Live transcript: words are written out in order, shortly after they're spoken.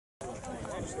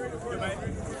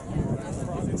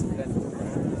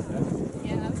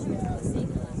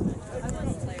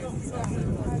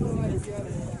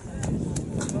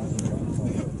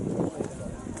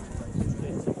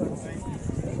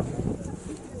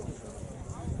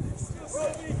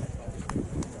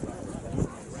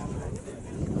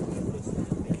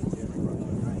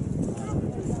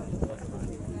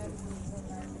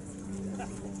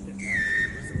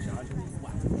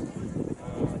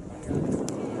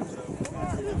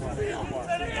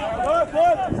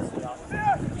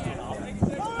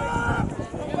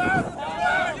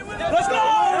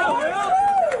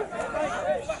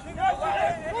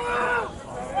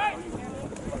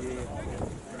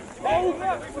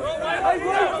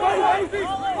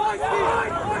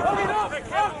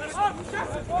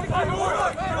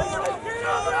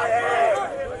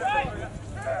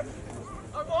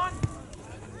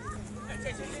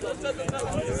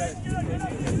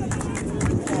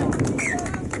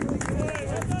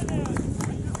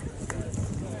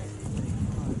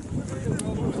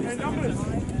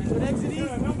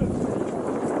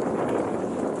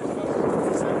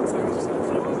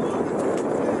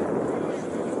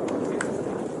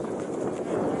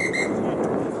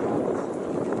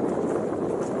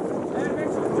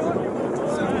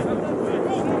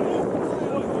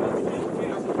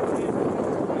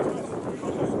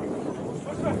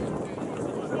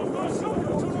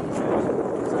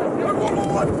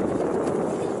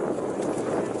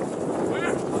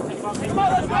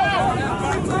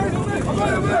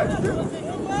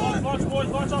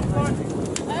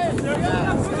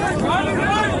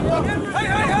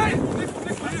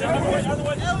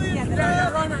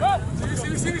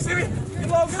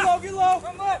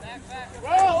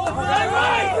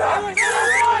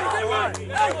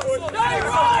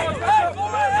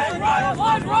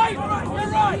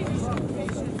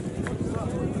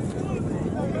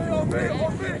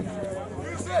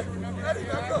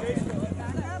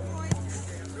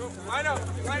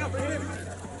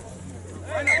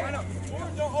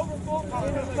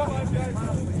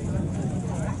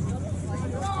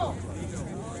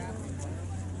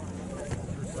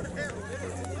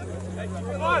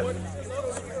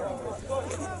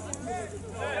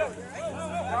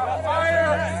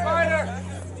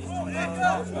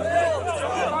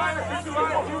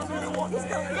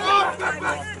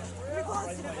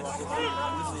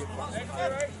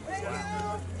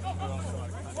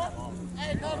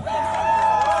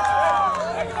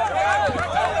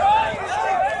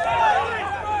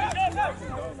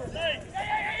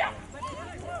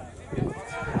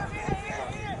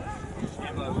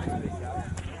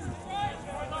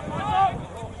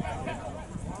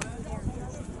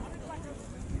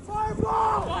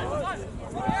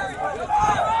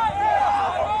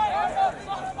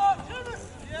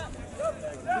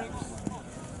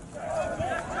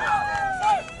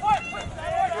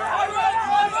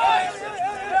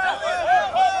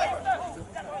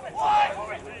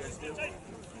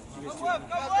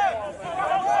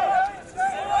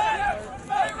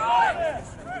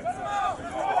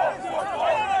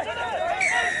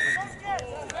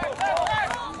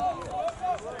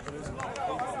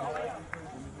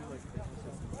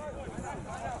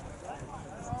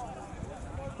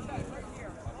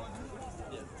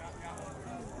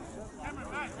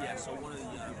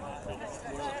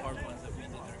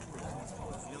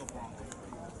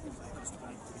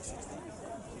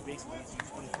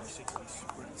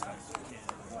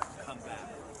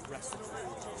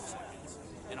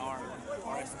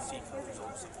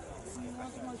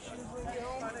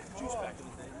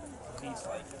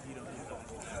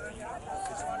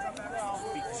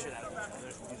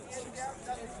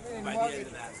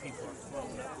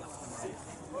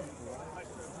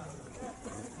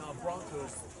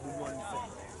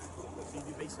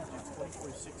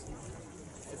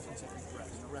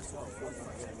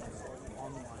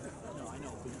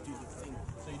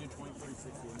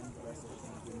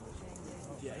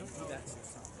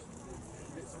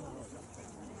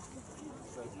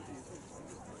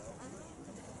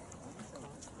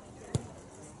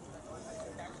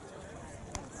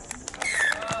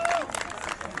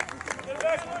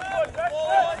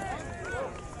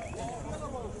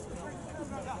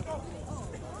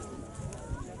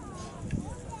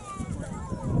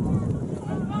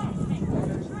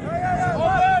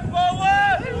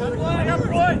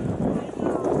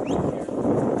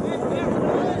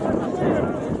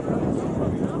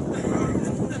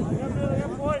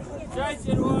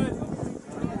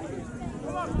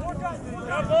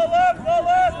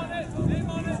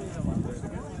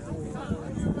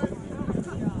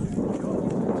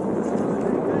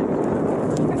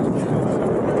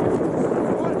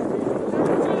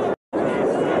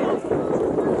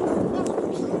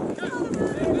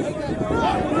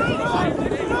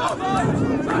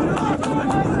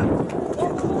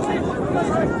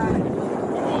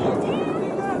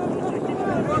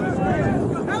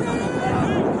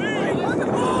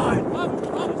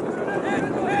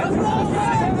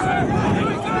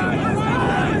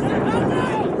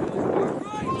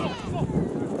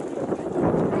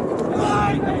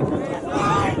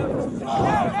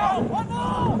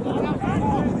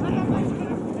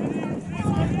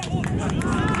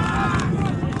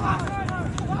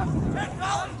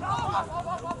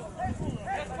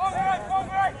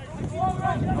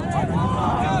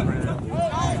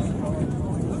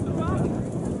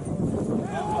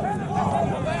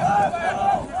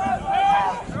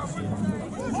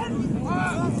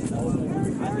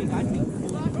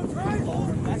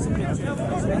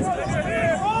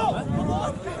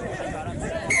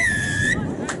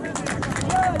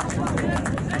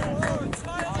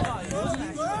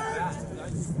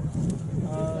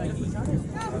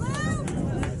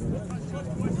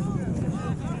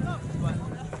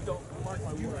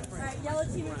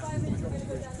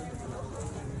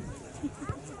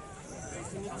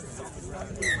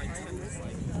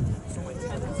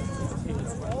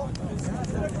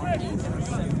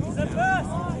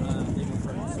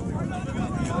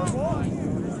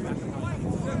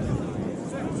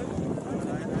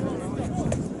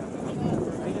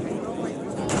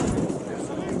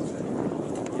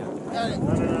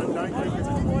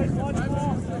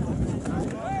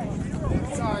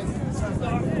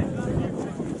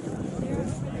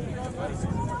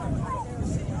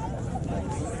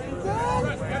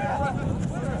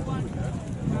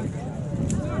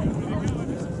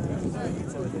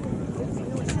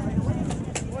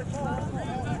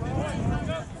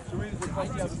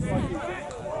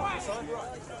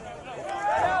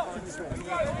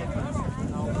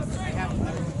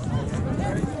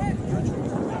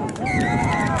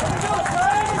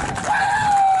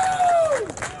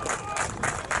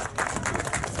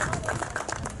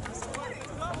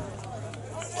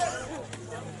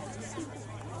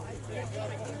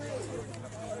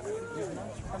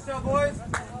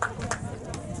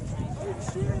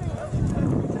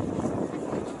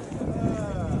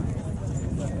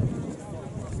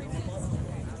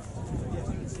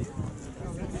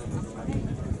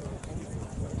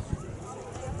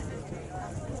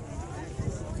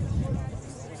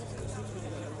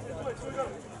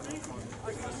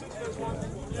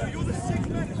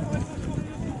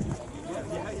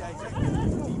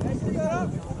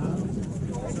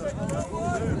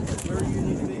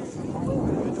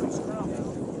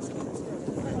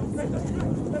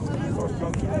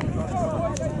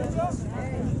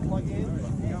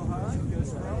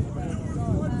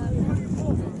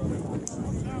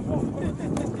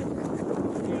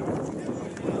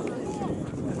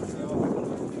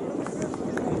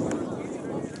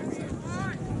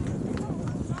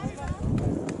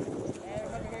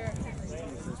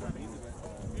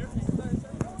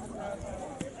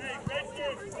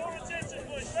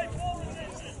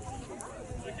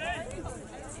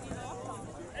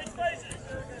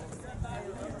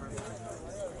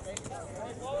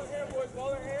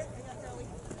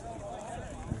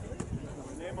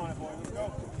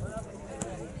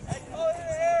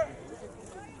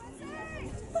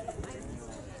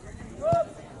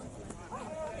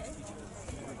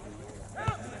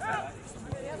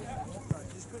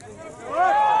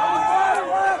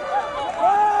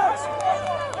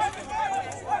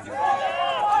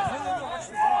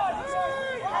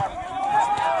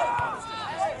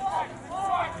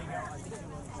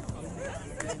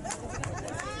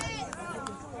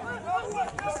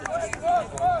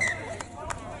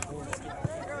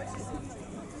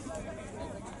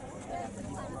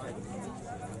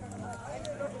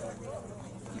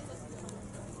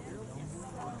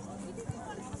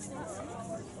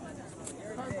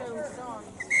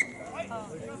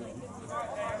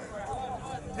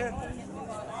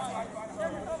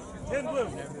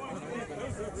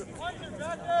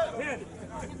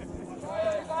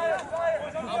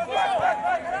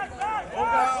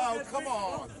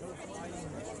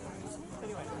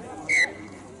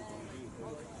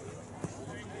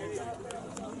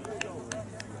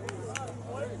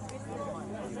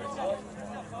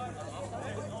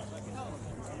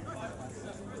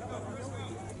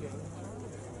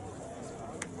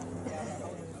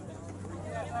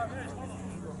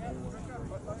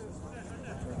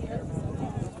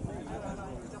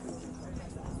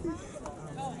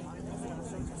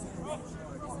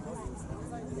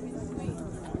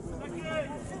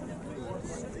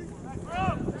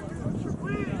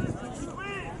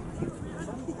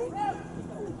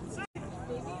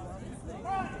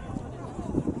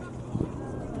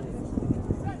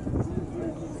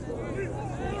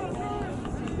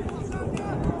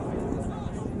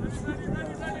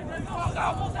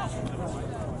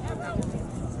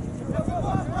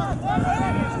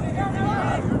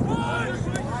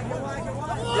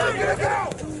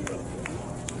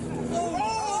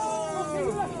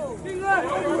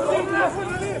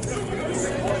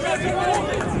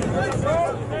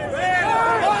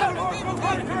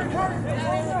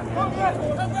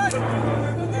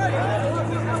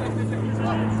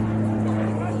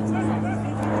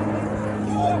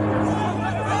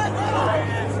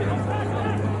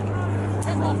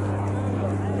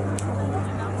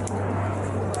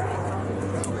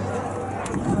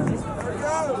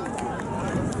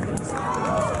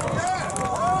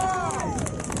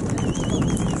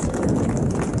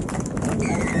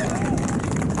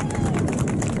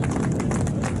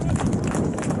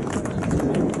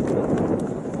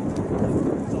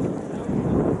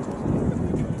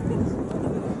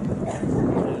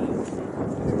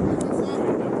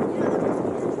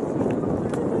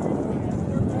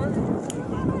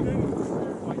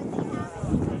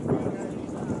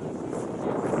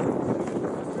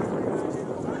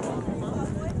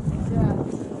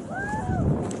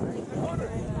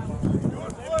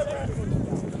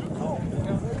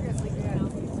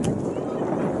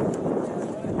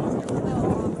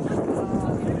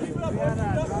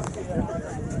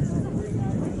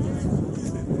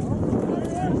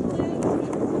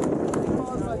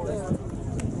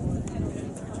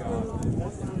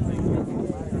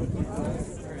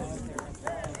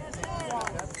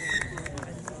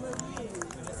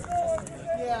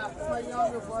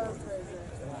younger brother plays it.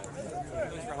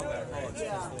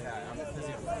 Yeah.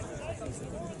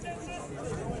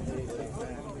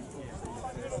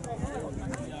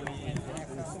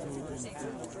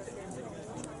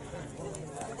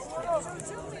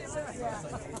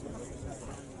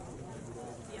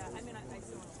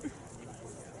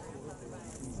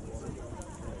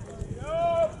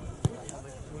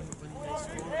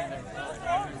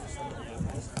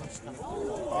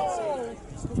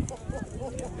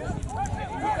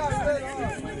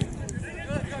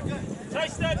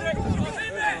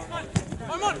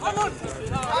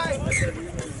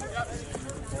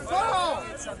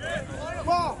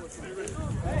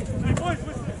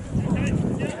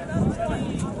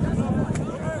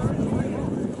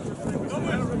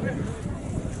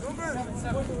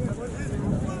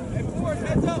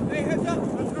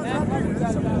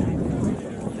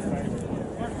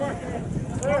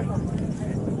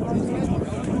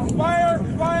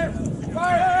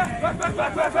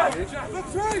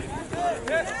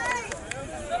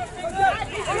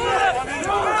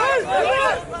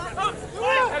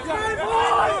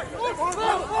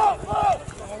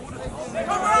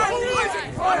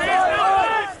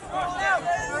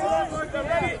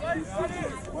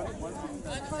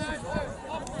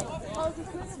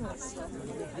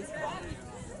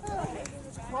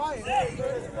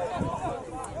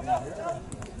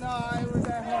 No, I was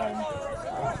at home.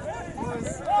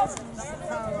 It was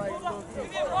kind of like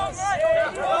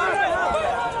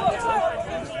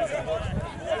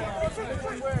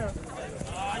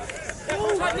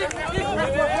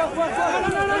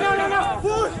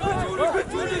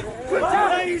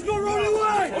He's not running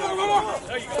away!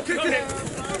 Kick it!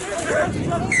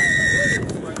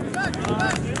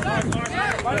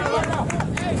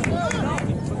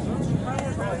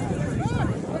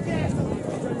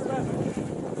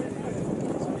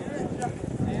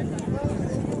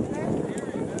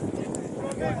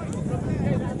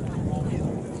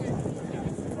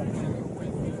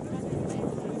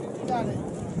 got it.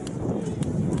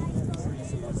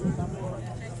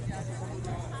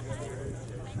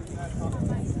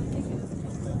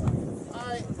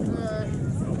 Alright,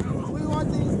 we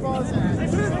want these balls at.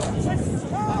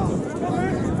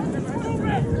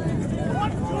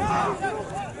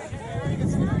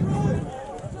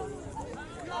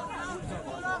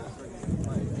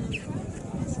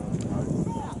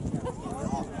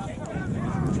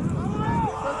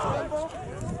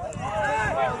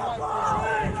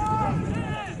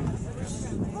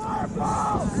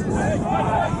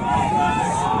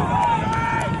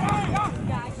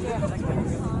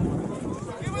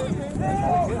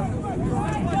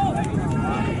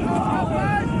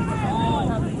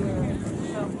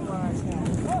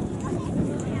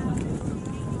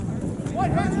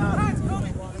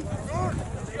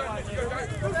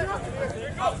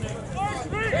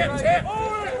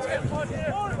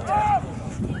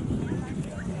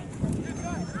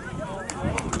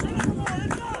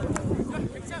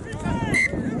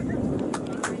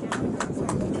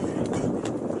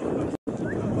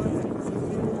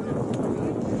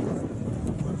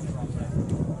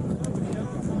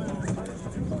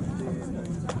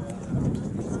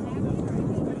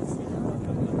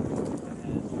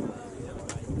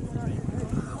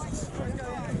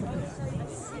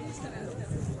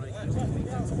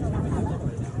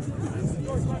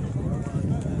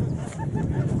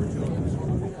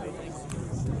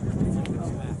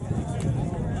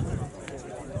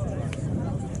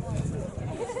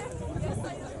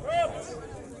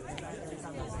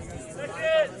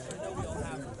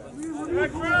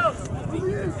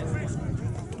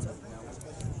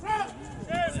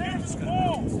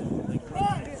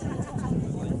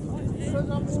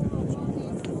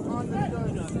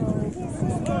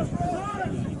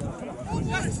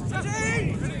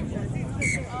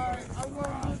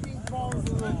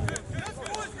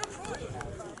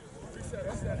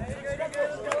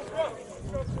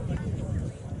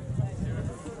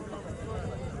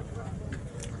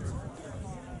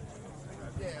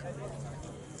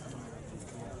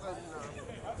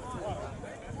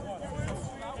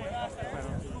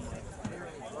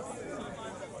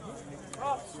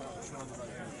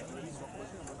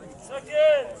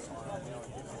 Second!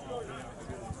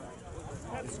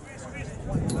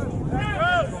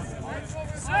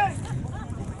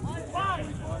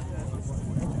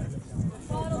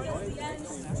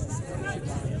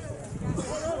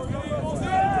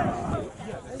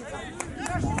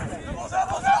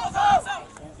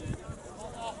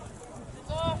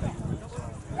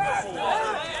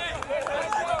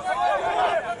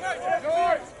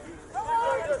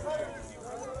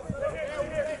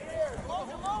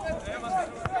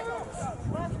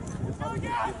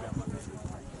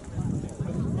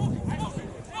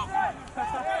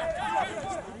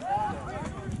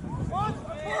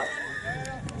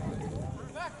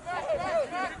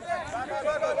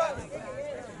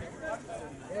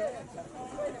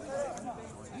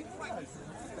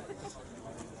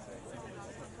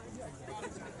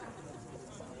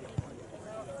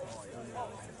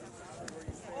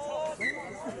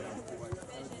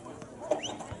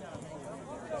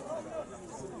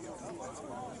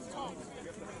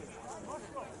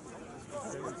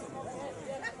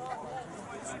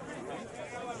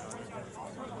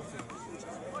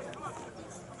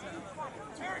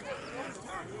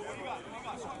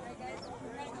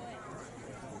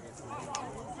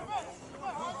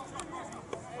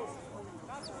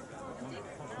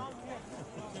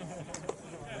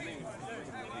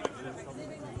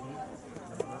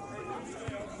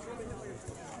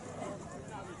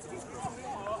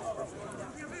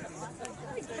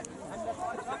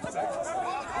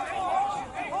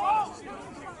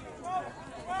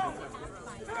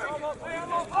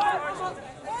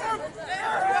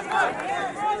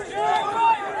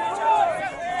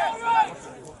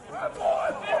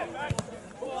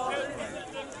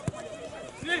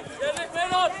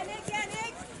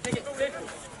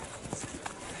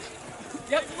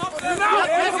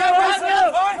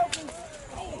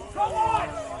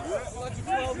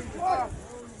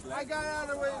 I got out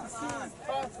of the way as soon as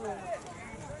possible.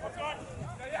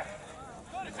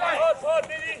 Hard,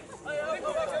 baby.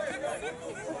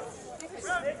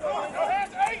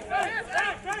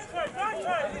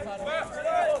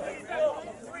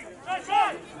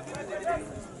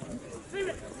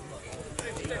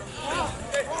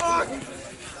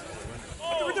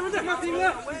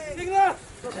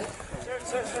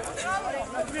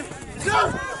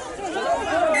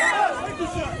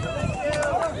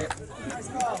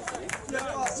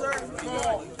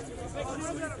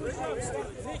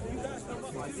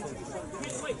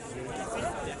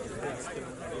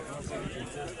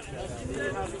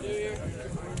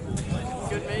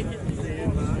 Good make it.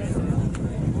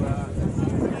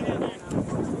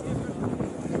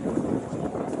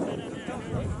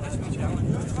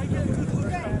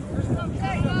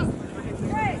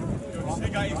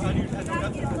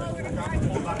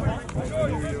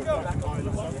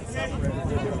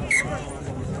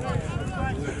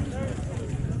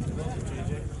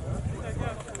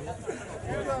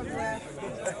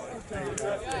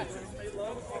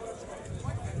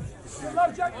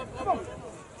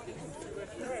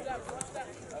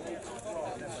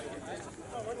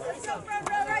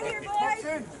 Right here, boys.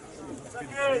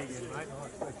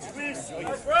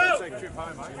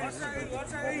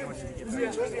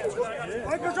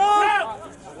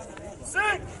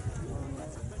 Six.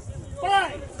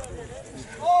 5.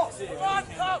 Oh, come on,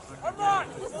 come on.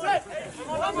 6.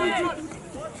 Come on.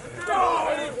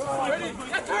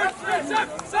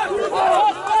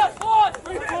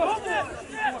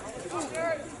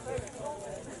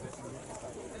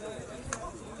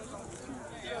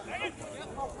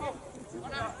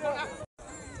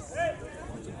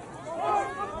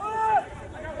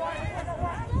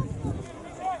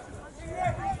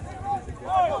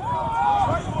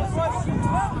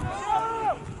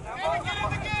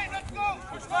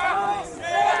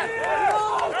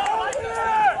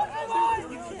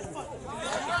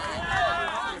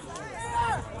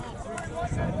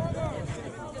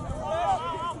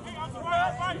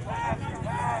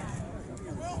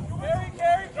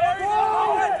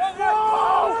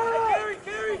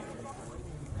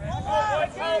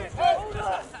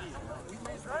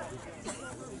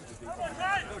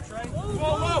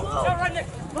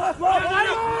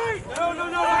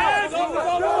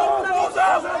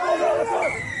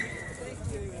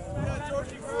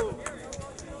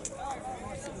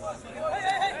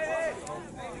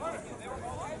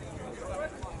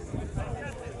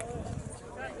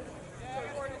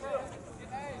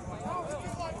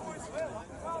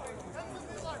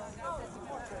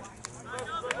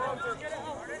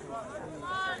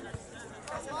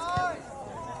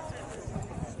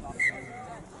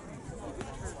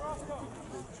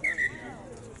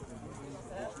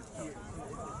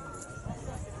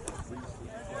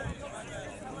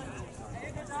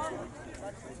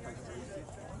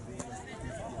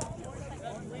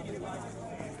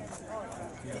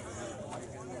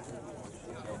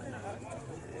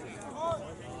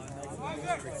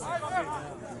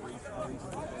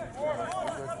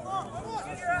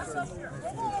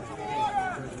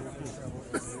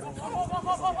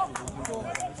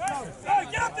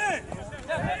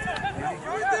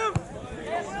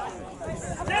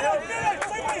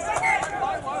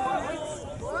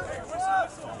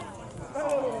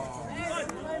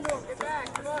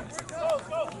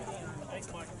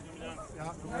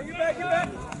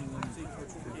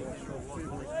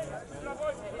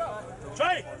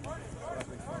 Trey!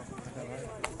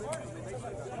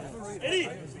 Eddie!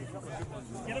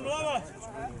 Get him lower!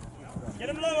 Get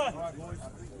him lower!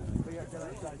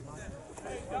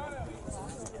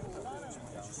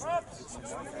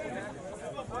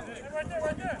 Right there,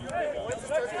 right there!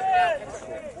 Hey!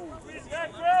 Squeeze that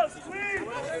girl! Squeeze!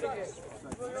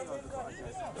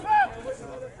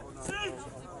 Six!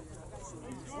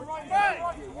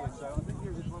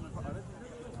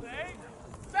 Right!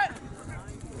 Set!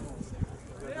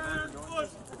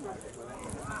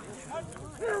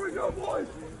 Here we go, boys!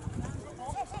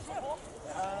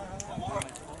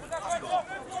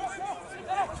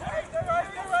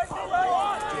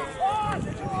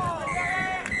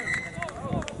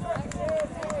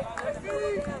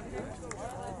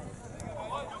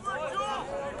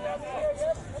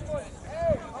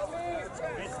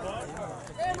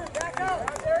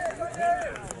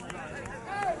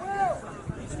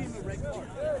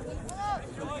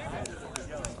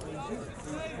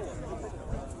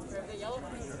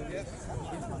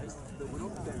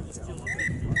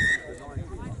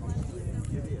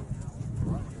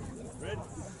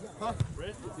 Huh?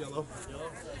 Red? Yellow.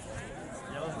 Yellow.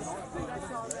 Yellow.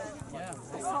 Yeah.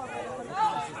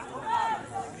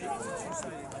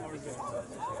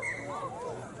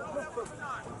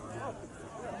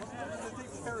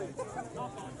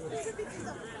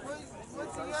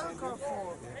 What's the yellow card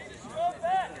for?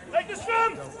 Take the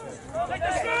scrum! Take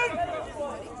the scrum!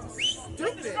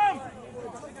 Take the scrum!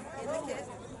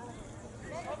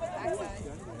 Backside.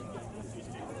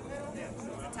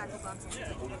 Tackle box.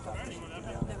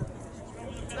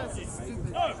 That's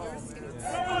stupid. No!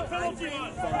 No penalty!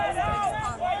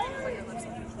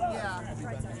 Yeah.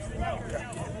 Yeah.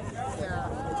 Yeah.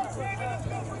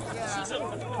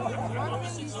 One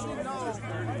thing you should know,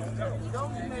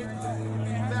 don't make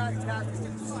bad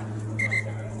tactics.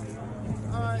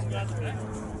 Alright.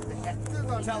 Good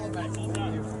luck. Tell him that.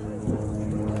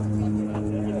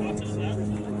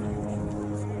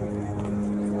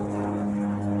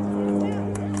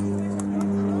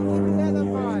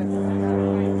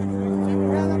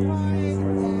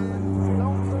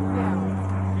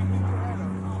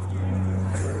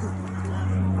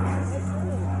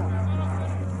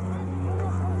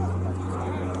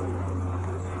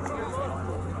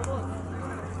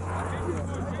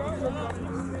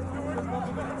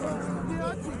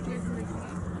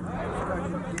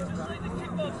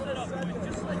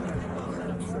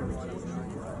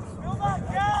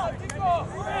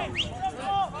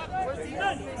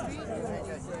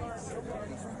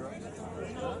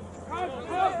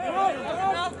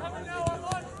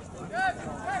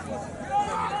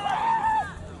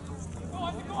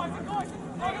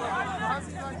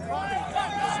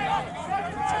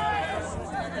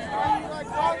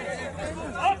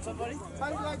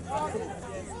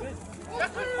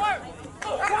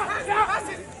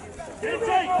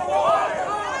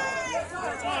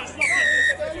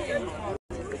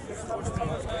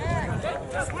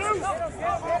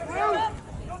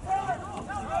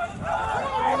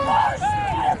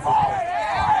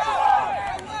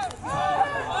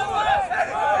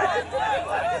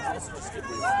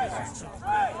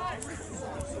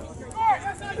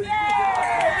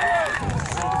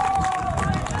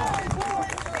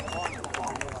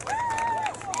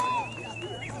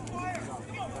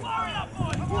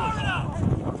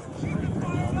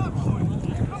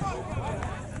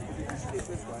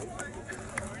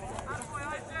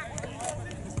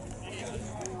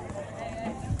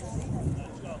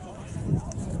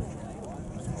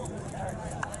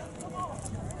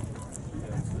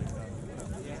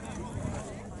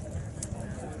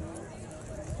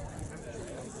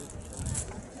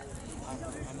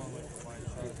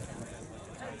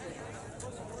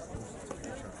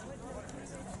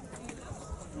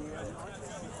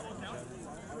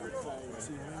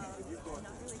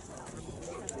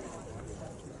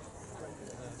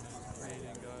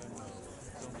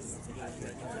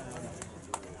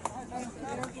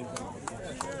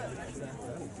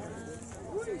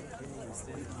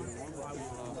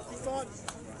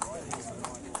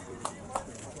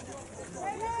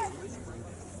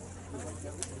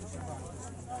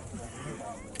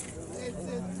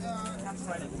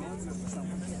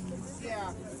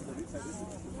 Yeah.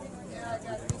 Yeah, I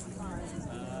got this part.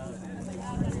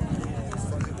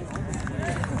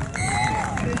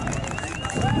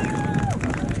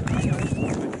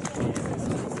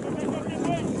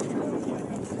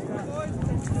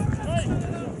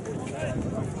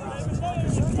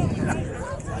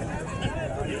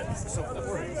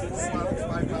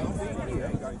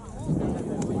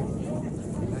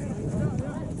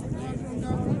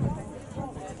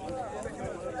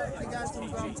 I got some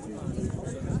gum too.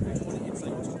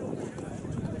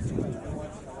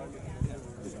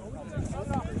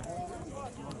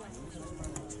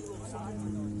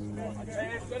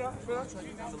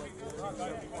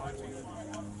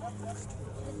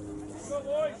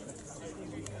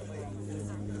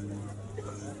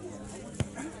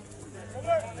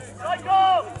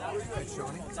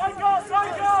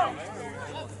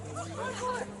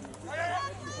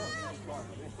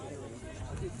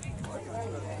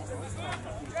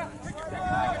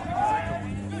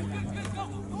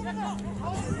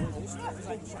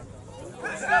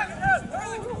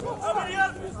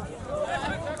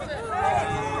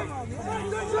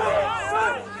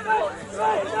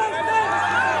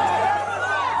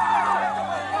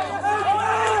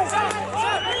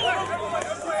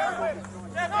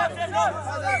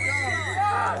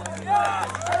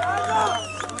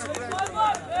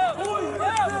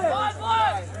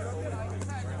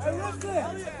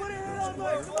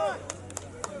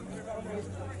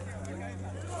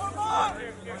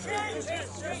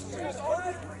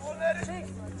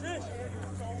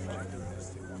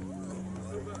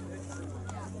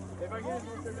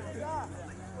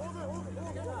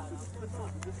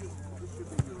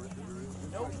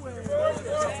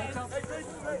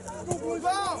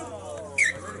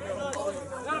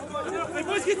 Hey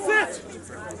boys, get set!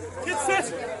 Get set!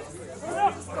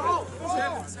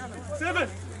 Seven.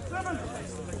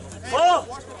 Ball.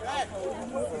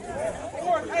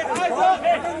 Hey, eyes up.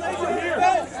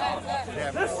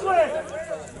 Here. This way.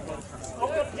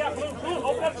 Open up the gap, Blue.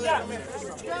 Open up the gap.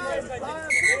 Guys,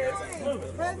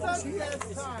 hands up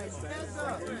this time. Hands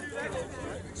up.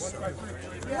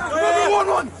 Number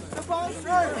 1-1. The ball's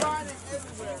running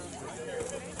everywhere.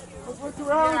 What's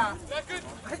around? Yeah.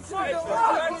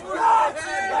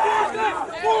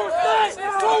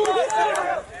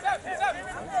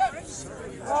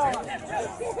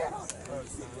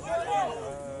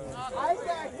 I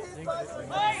got hit by the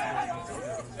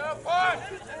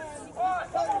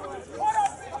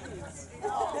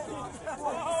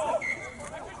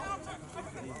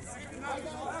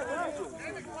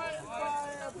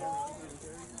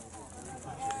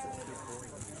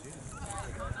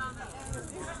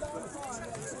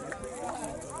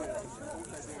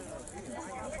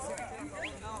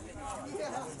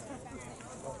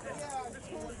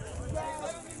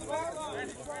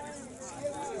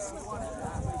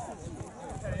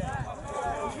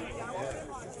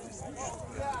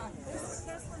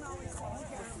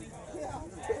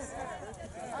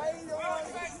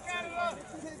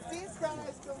these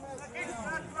guys don't mess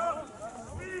around.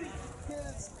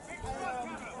 Because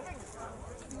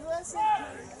USA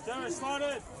Jerry,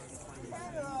 started.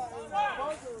 Canada and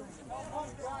both are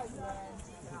one guys,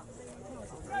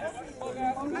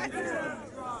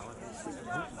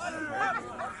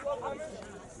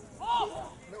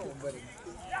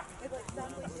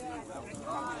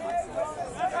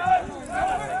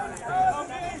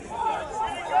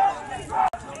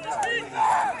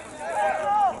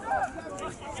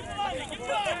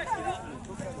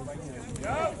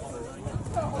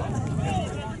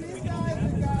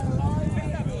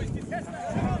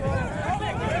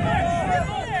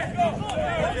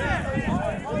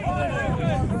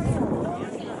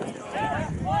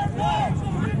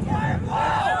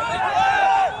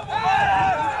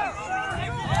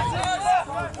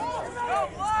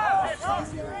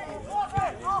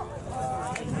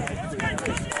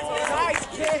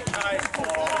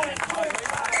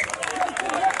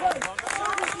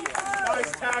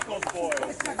 Nice tackles,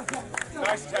 boys.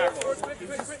 Nice tackles.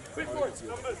 Quick boards.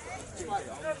 Quick.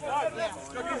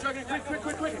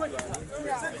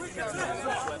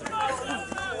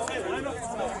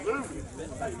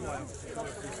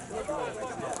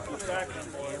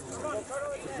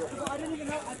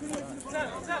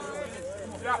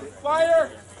 Yeah, fire.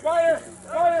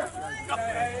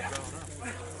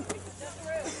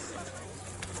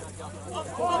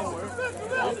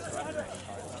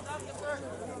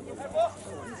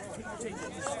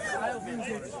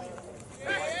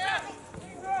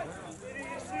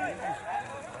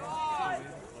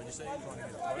 What'd you say?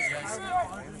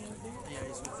 Yeah,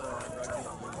 he's with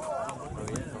Rugby.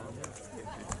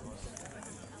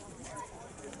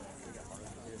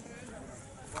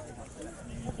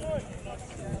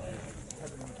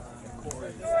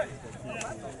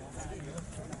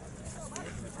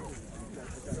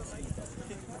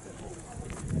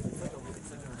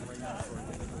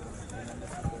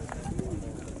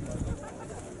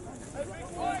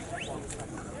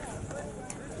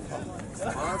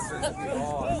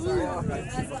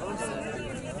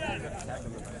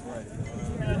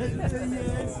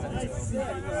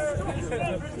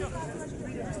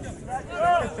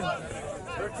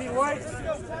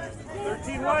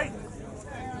 Thirteen white.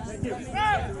 Thank you.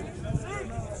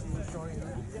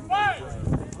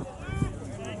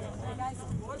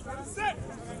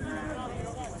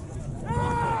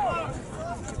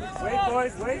 Wait,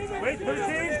 boys, wait,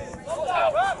 13.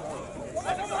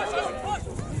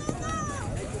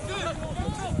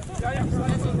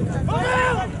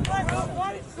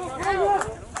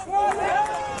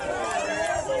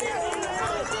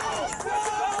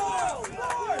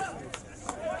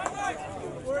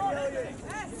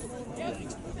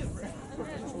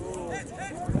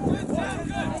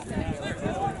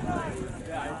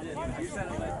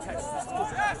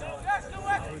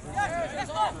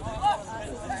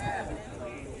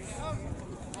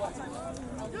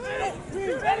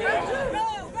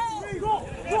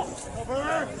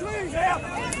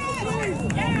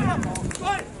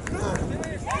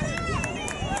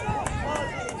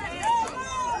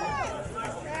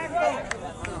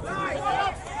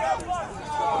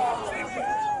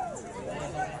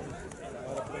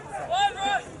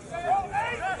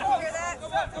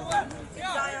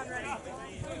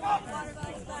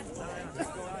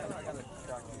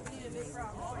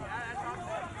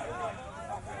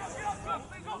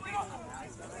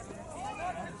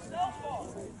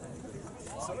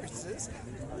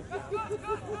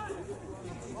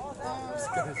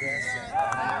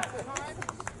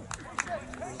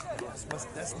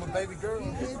 That's my baby girl.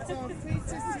 It's a free to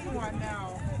see one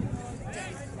now.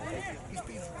 He's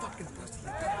being fucking pussy.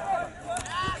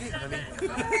 Okay, honey.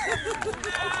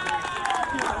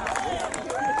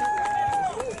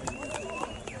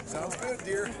 Sounds good,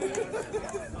 dear.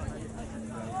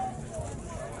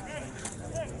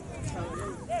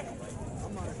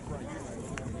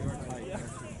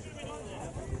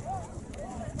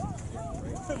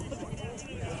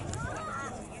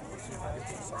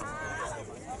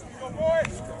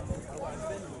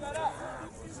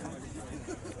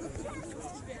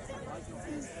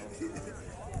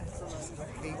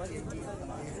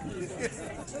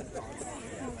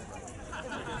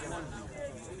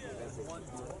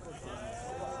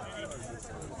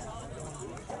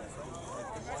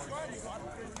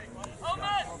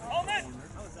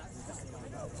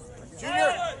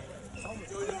 Junior!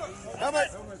 Helmet!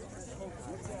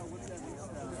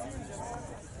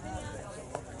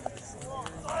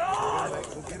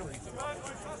 Go get him.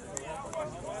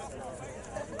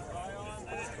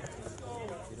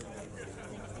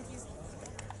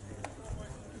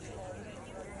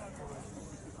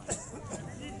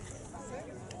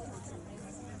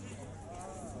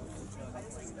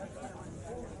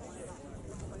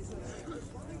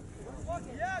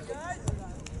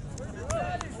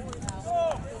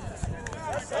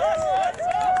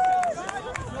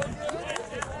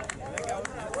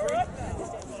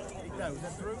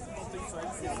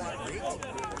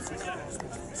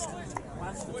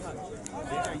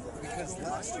 Because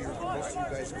last year, most of you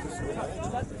guys couldn't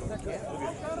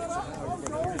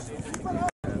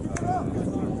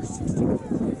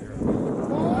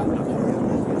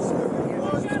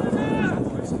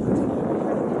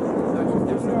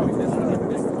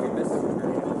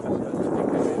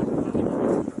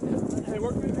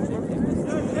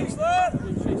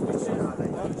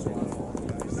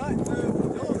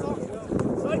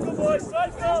Cycle, boys,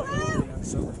 cycle!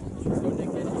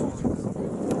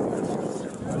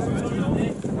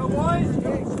 Go, boys!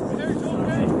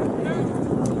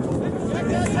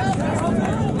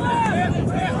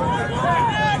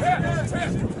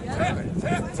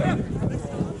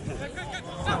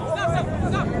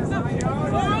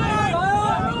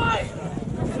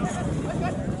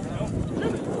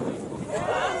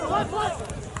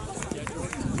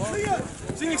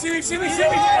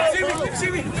 See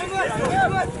me! Go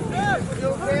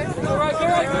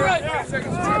right!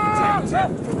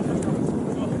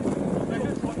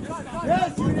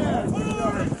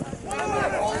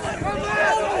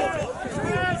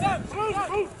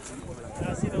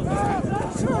 Yes, you did.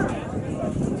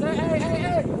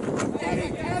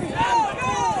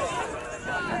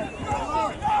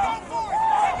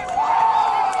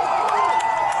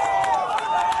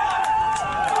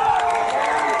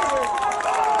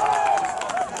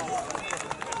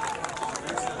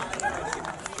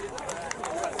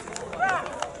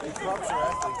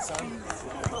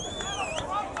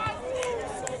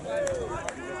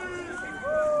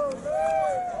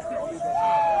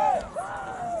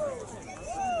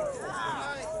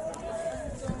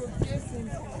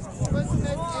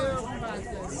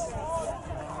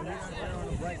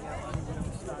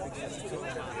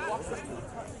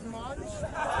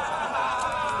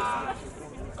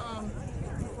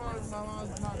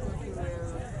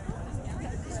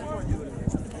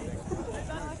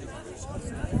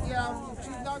 Yeah,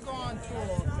 she's not going on tour.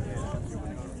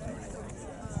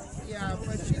 Yeah,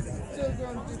 but she's still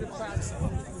going to do the practice.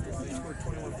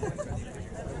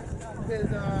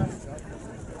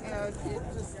 Because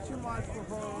it's just too much for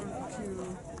her to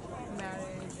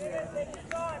manage. And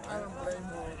I don't blame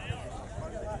her.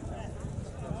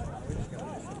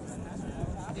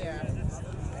 Yeah.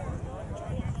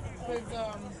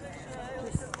 Because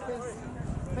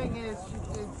thing is,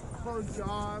 her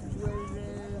job, where it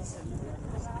is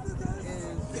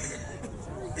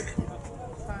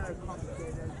kind of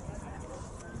complicated.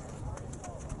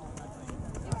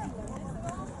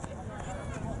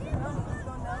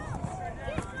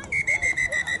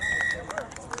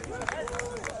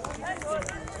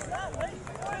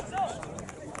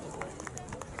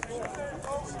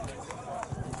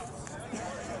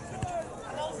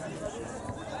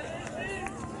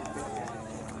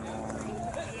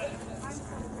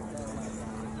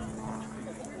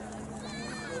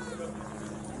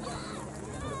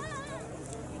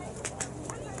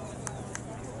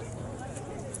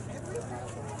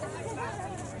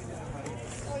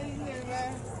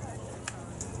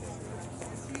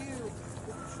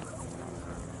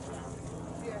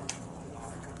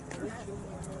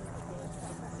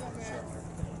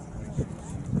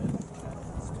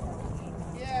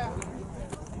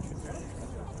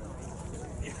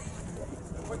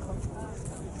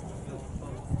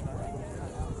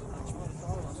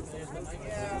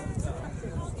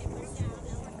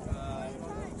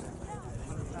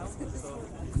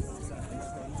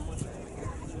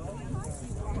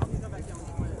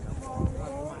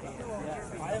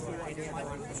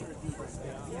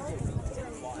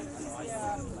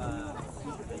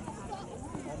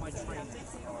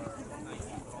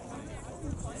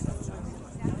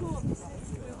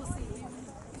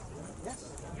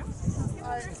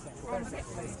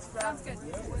 Sounds good.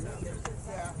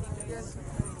 Yeah, just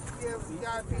give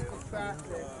gotta be the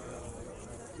traffic.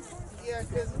 Yeah,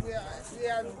 because we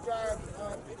had to drive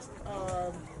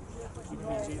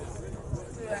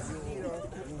yeah, you know.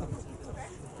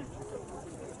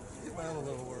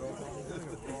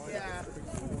 Yeah.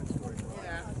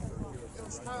 Yeah. It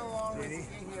was kind of long way to get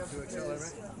here because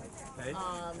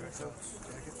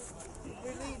we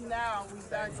leave now. We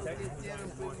gotta go get dinner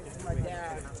with my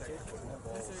dad.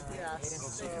 Yeah.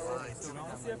 So,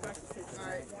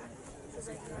 alright.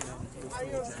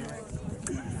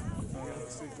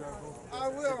 I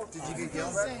will. Did you get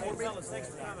yelled at for me?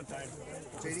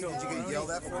 JD, did you get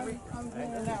yelled at for me? I'm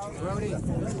going out. Brody.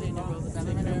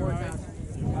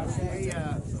 Hey,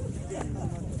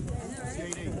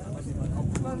 JD. I'll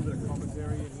put the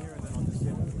commentary in here and then I'll just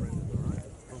get it to Brendan, alright?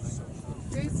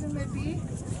 Jason maybe.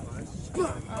 See you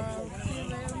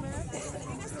later, man.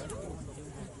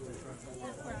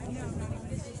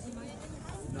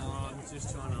 No, I'm just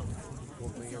trying to.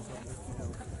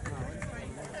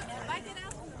 Bye, get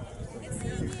out. Good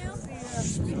seeing you.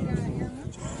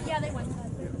 Yeah, they went.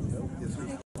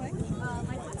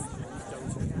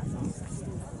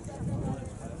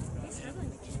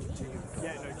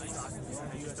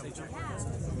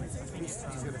 He's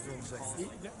going to film second.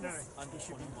 No, he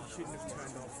shouldn't have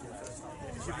turned off the first time.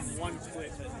 It should be one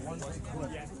clip. One clip.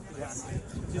 Yeah, exactly.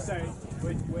 Just say,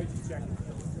 where'd you check it?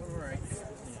 Alright.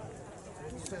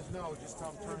 If he says no, just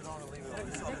tell him turn it on and leave it on.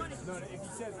 No, if he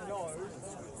says no,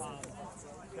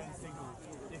 then signal.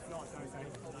 If not, don't say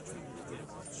anything.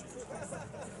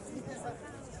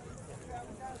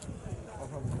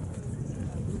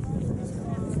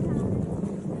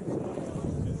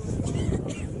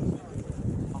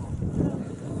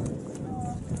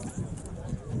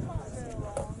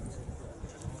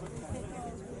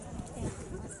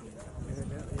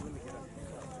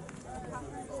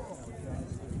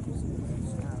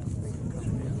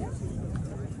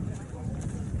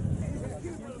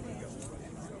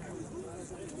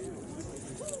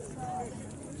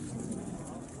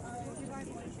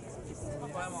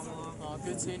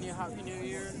 Good seeing you. Happy New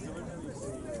Year.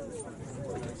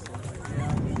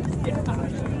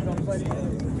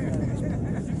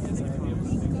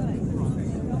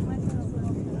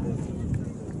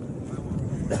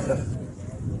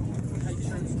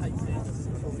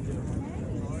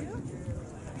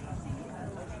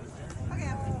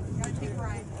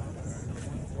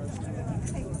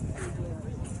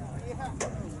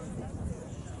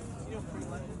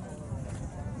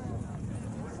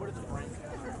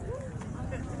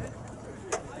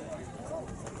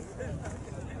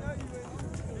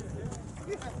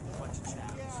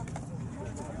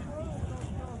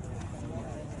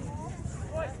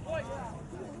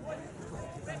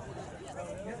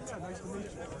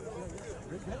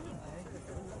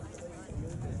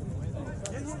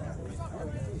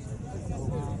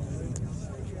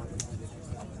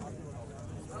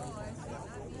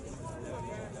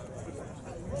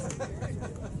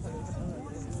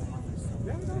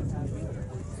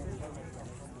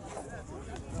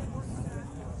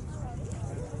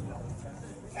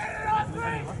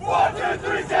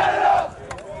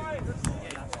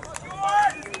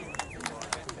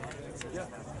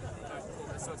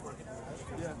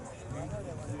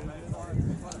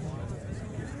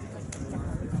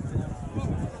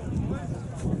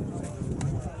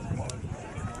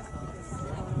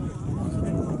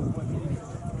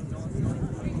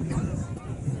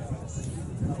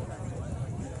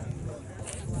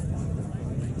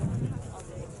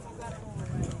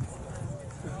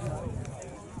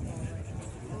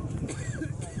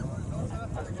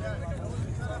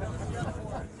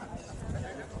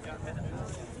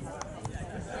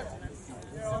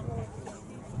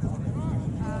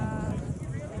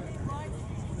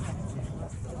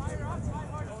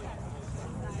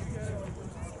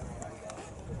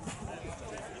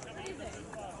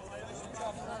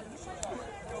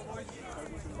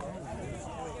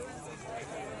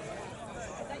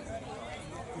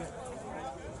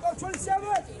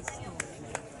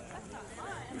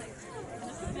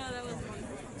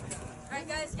 Alright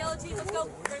guys, yellow team, let's go.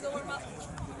 We're gonna go warm up.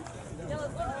 Yellow,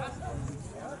 warm up.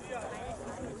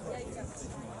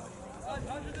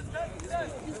 Yeah,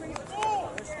 you go.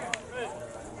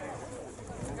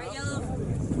 Alright, yellow.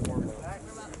 Warm up.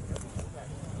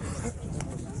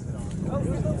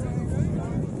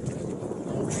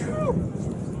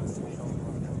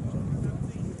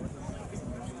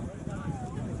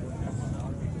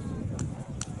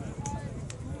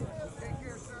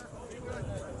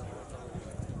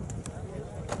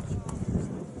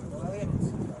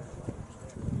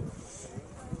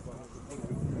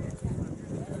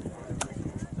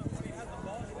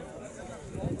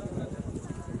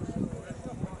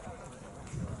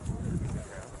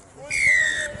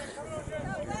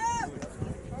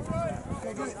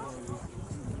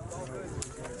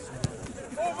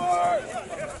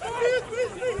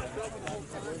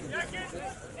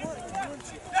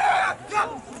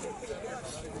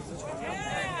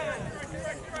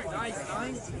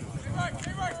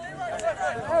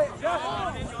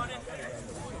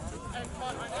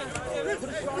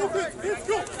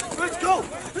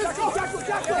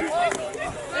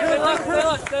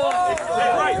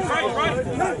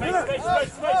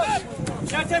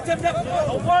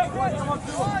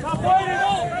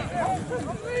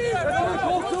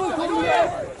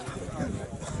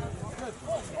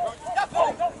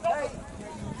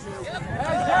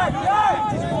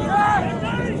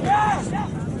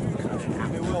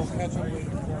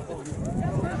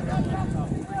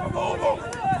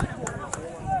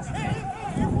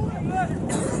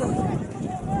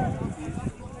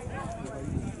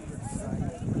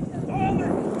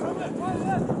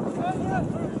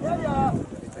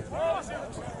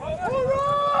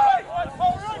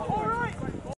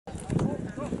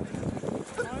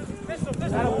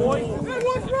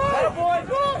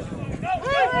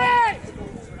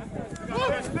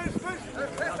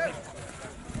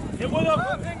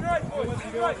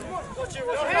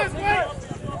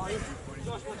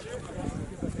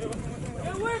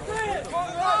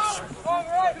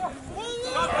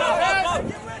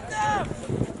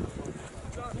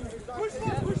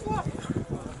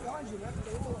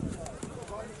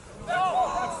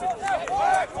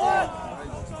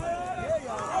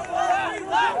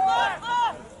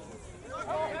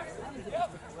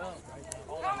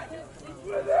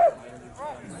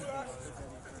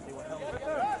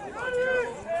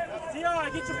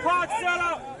 Get your pot set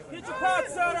up! Get your pot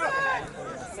set up!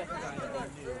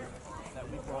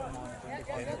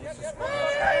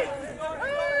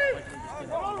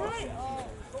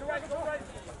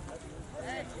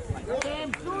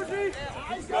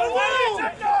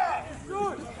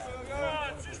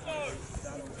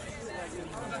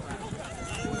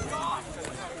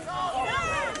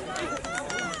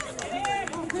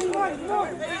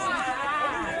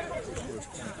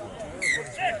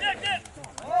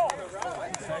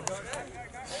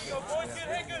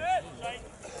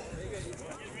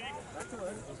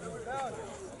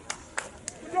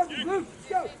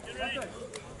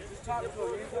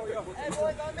 Hey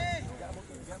boys, on me!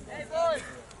 Hey boys!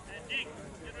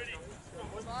 Get ready.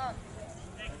 Come on.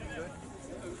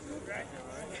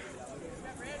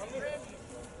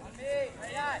 On me!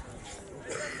 Hey, on!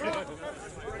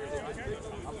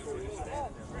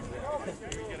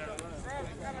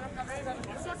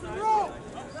 Second row!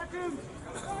 Second!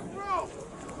 Second row!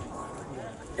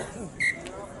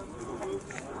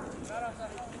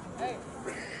 Hey!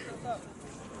 What's up?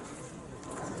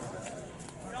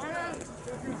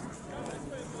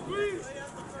 Squeeze!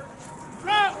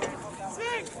 Drop!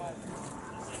 6!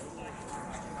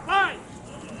 5!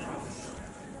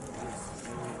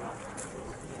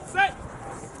 Set!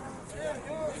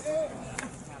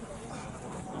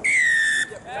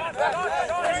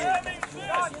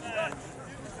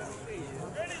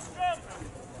 Ready, scrum!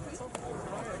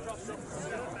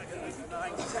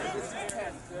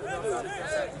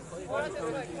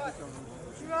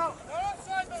 Shoot out! No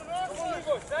outside though, no outside!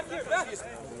 Back here, back!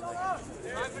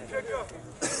 Time to kick up.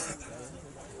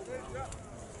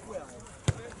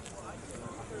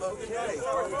 Okay. Hey,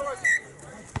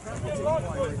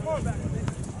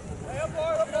 up,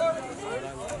 up, up!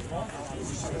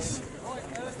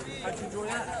 How'd you enjoy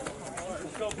that?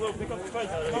 Let's go, Blue. Pick up the fight.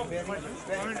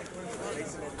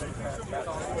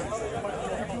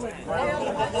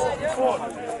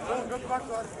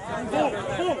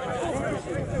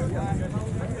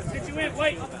 Get you in.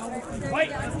 Wait. Wait.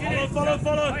 Let's get in. Follow.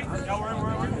 Follow.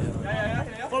 Yeah.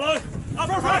 Follow. Up,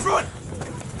 run.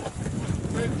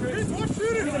 What's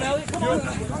shooting? Come on.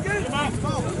 Get him out.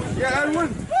 Yeah, Edwin.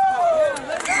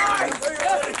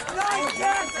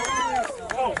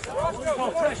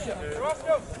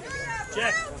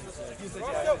 Jack.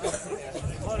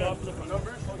 Hold up.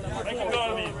 Make him go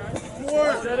on me.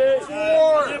 4. Steady.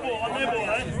 4. Nibble,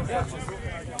 eh?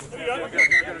 There you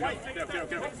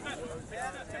go.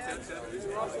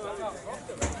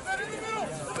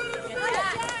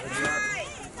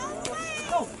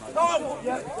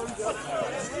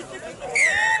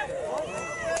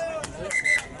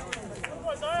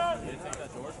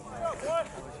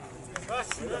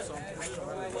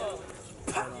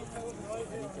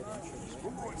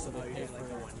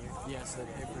 Yeah, so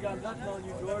they pay for Got nothing on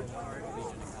you, George.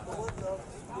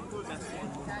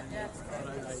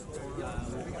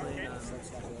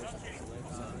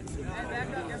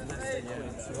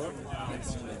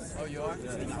 Oh, you are?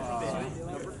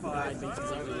 Number 5.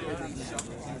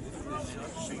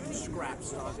 Shooting scraps.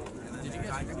 Did you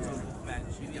guys go to the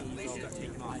bench? start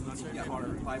taking off. Not getting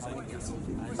harder. 5 seconds.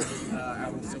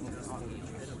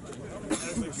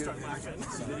 Start laughing.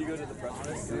 Did you go to the press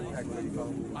school? I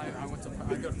went to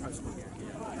I go to prep school.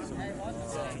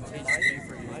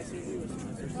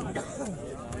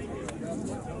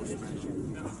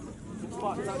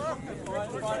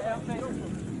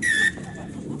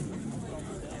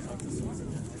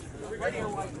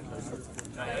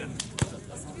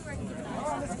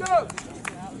 Let's go!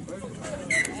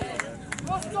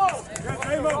 Let's go!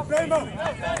 Demo!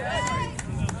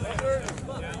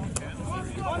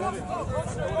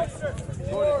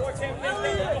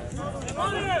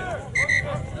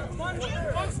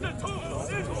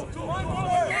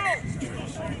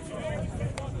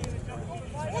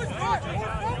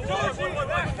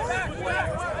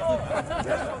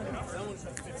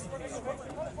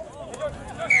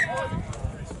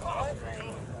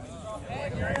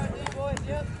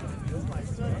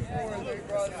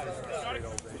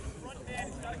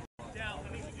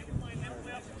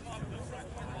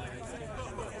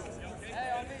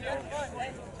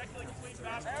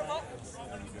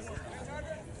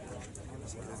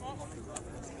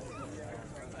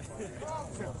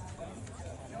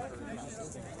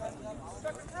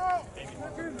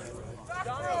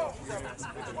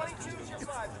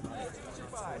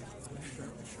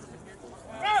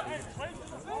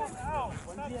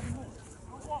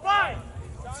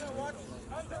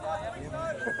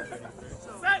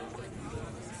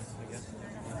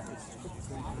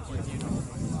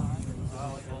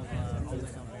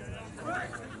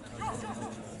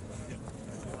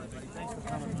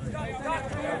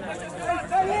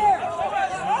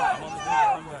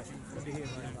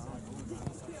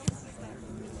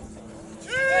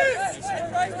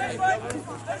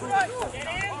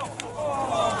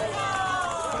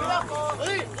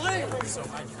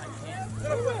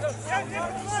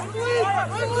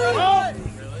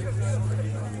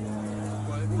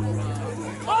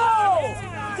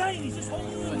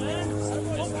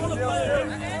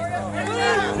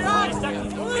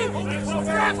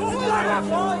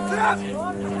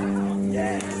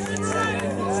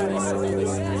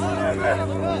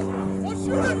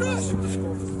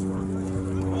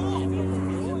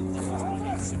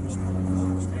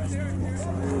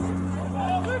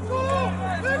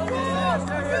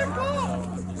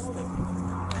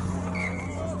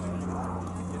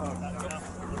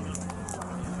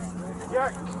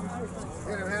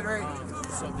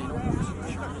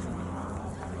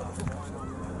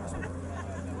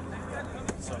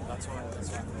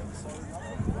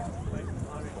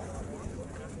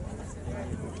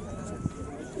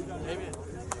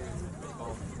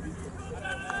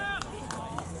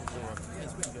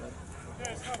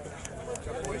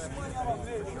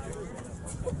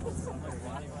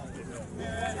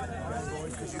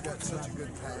 Because you got such a good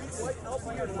pass.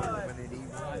 When it even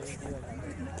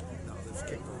no, there's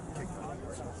kick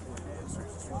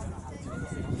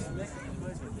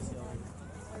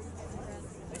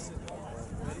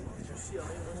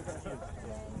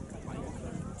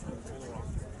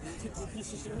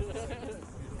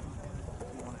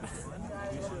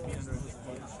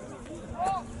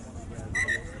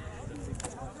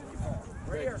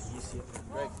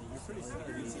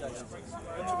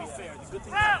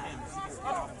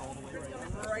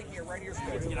Right here. So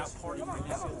you get out partying right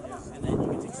now, and then you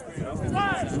get to experience it. So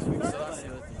that's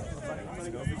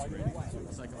the other thing.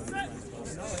 It's like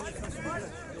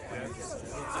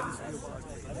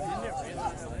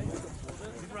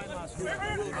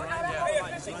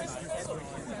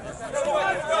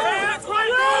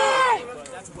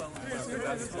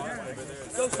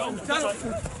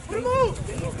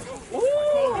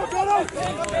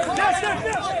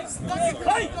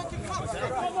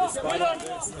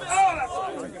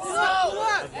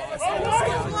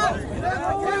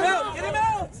Get him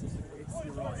out!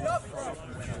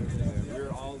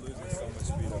 We're all losing so much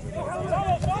speed over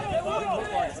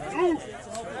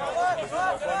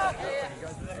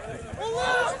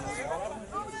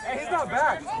Hey, he's not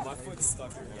back. My foot's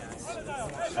stuck here.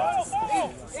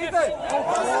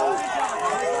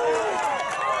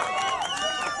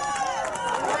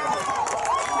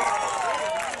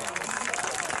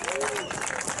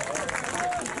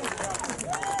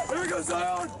 There we go,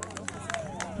 Zion.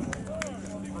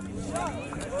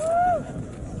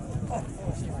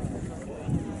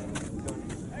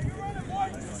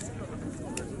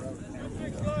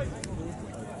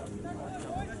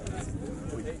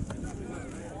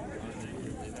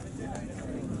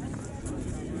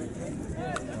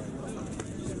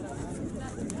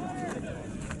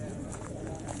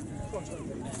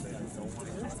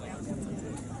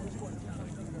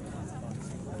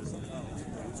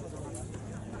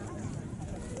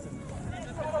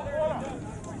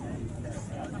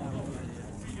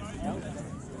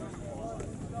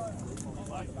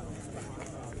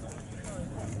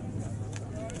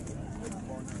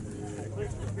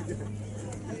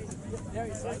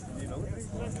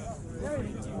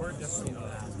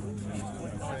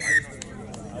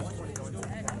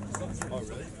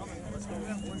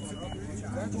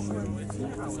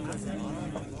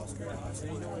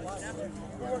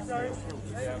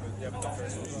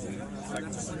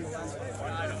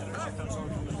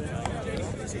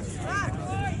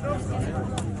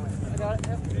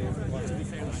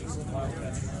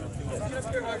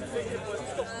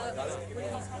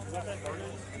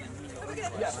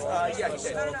 Yeah, he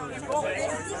did.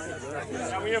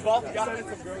 Now we hear ball. Got it.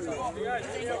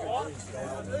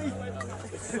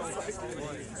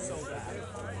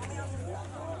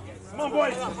 Come on,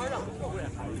 boys.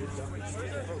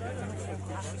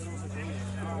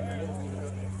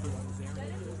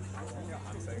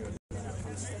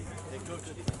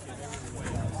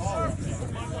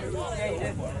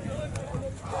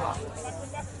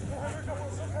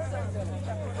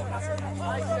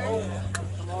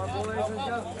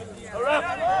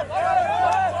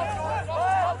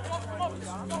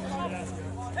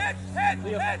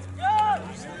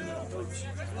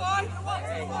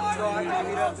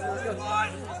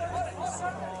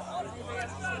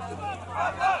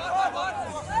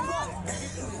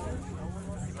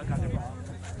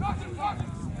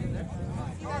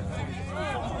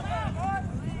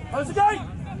 Close the gate!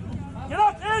 Get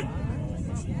up, in!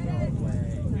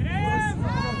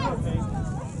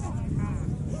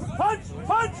 Punch!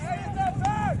 Punch!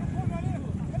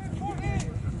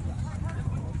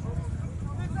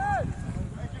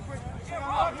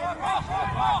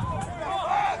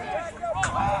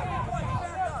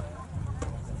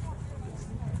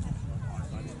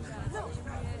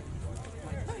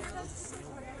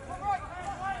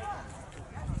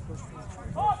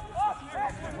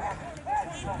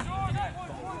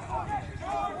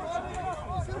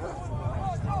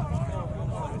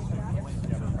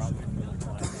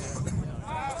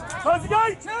 Close the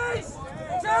gate! Chase!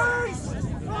 Chase!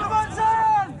 Come on, Sam!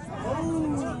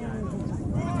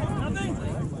 Nothing?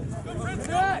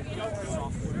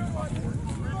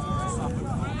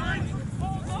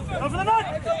 Go for the net!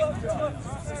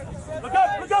 Look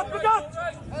up! Look up! Look up!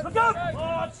 Look up!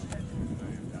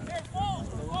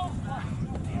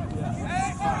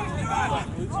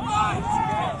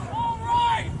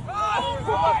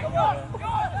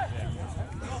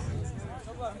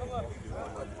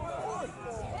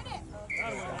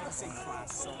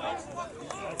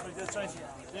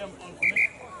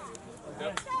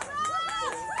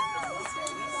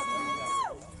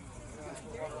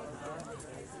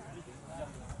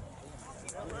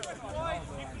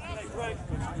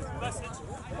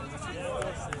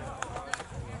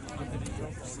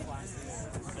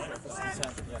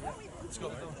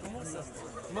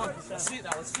 Come on, let's see it now,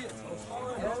 let's see it.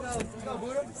 Let's go,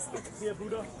 Buddha. See ya,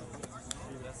 Buddha.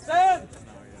 Sam!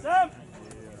 Sam!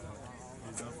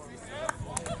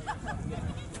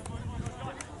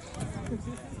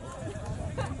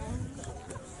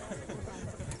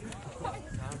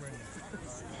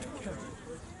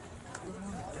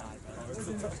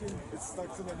 It's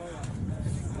stuck to the mic.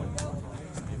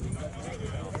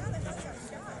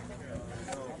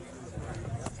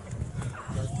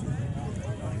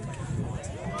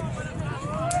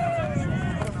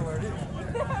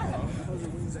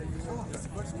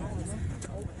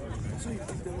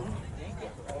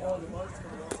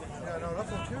 Yeah, no,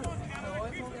 that's okay.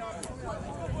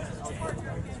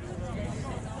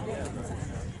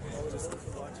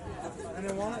 And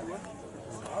they want it?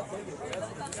 I'll take it.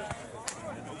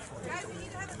 Guys, we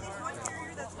need to have at least one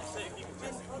carrier that's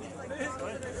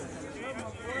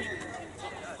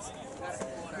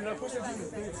And I push it in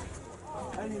his face.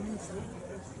 And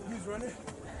he's running.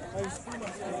 I was free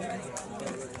myself.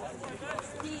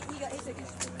 he took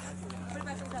his put it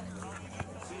back to the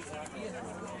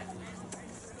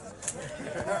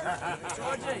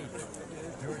Georgie!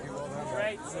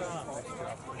 Great stuff.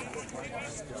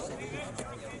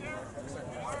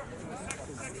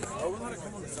 Oh, we're going to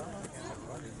come on the side.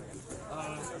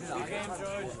 Good game,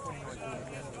 George.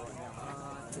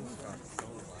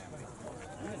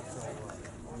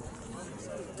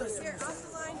 Here, off the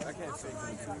line. I can't say.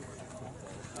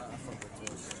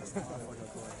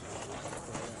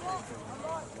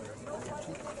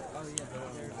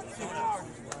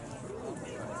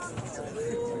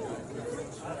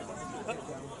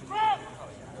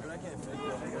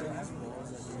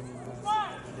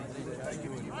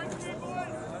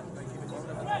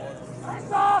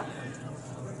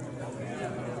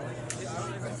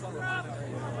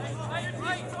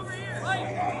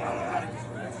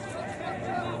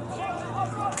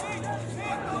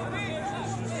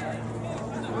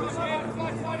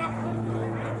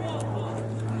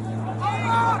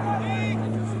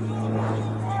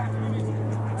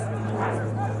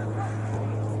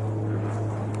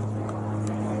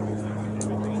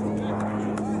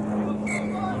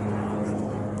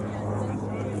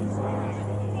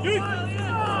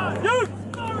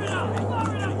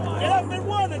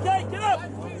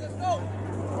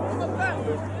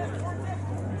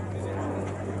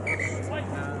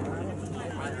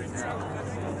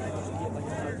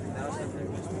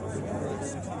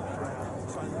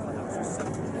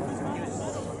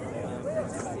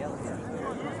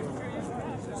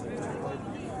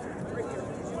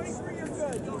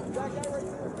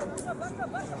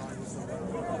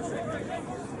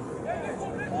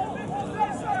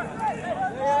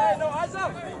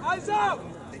 Eyes up!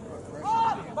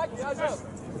 Mikey, eyes up!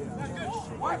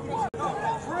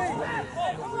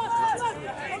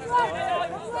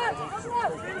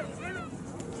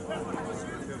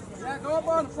 Yeah, go up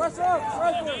on, press up,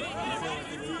 press it.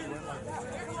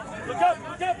 Look up,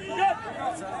 look up, look up!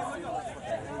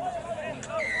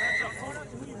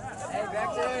 Hey, back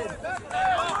to it.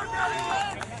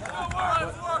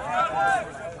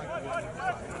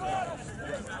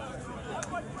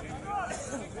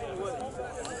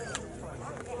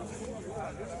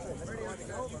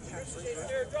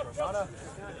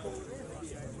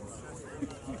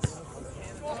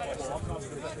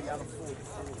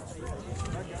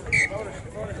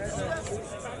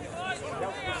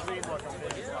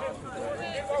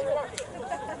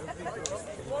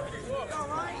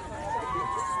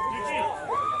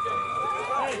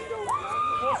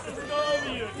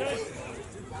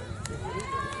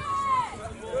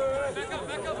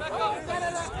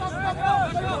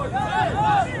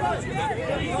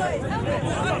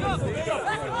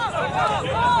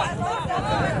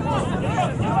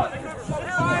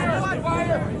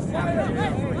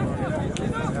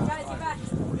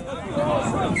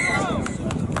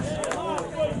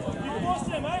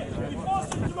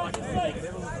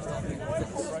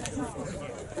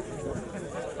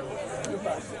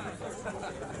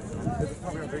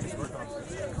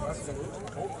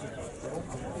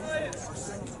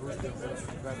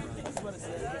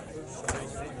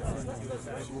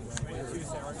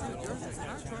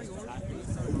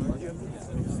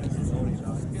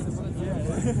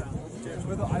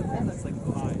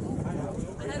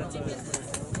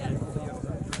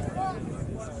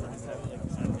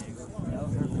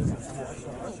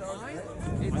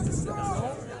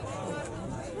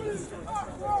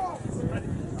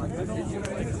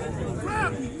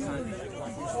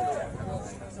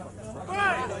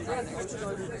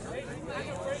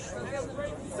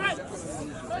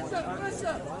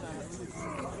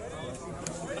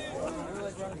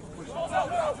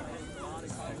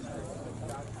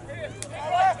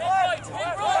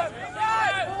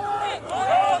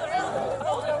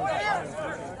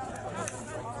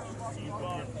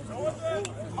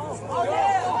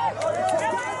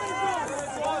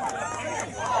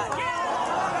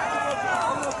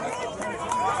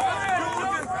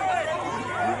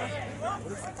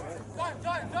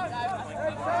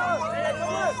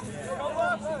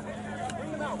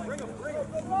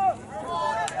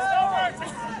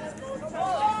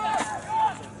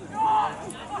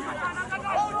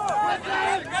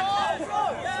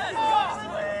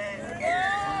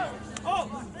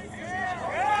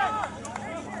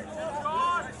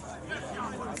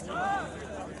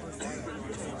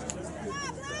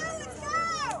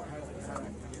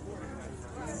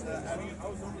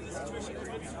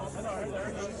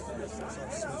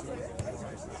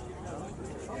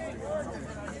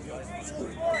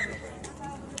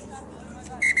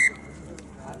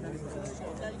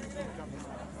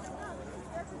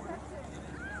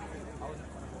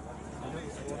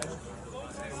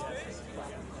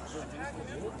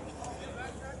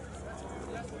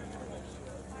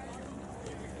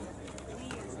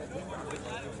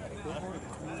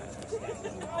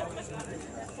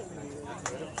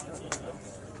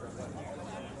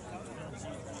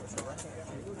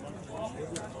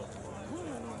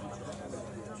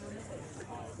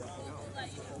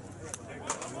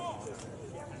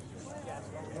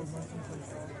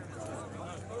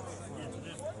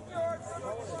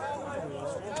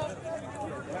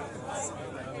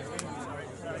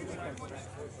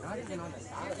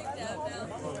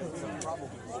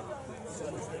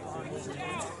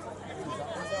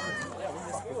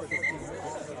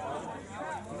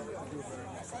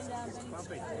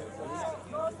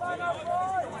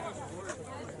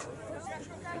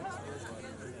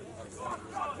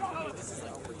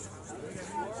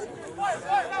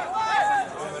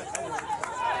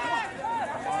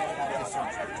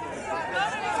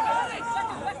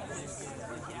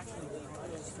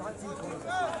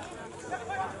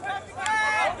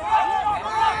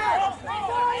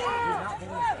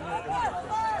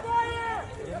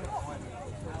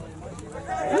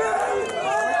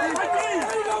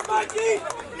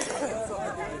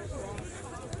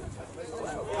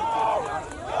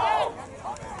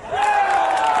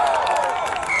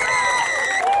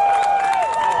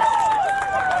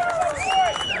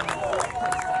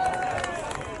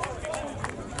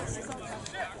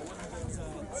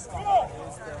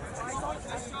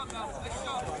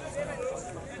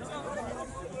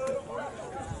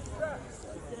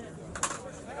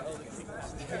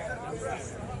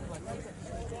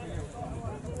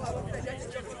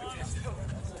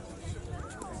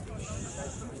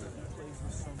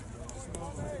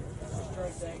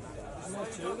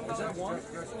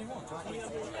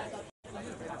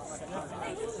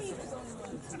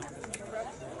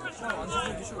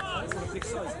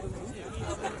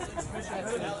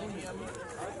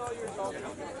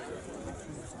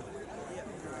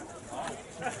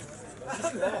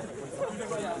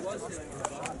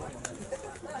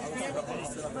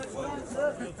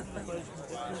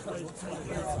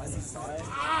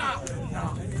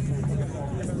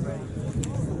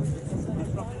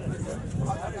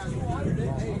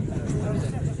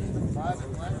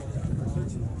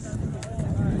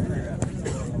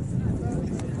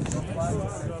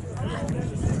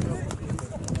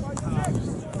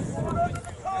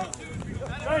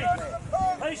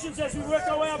 Patience as we work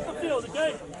our way up the field,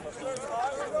 okay?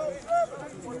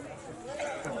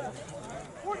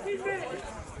 14 minutes!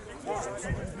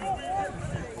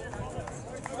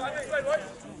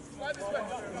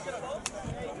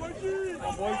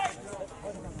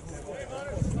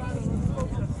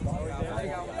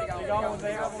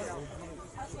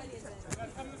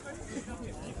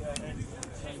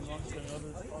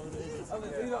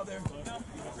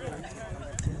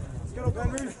 Get up,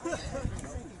 Henry.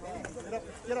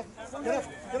 Get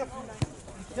up.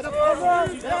 Get up,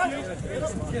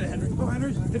 Henry. Go,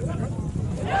 Henry.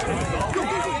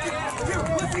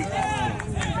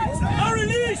 No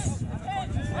release!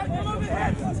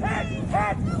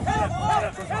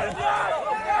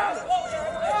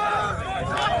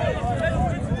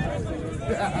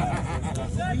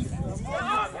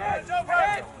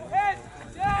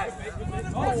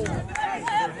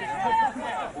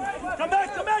 Come back!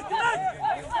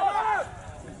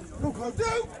 Go, Cloud.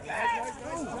 Go!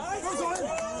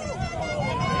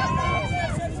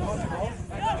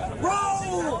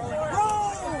 Roll!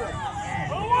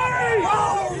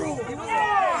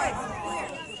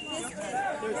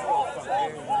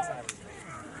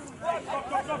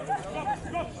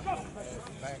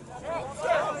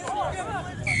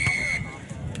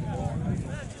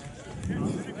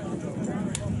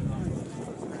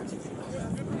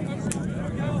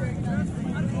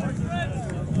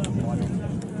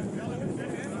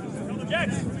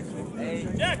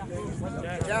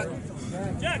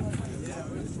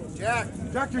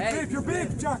 Jack, you're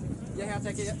big, Jack. Yeah, I'll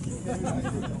take it. Yeah,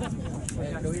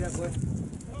 go eat that, boy.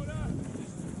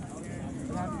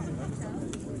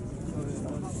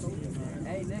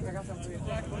 Hey, Nick, I got something for you.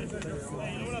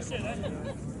 Hey, you know what I said, eh?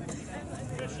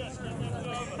 First shot's not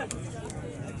over.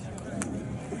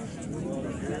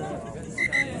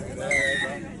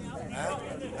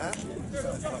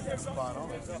 Spot on.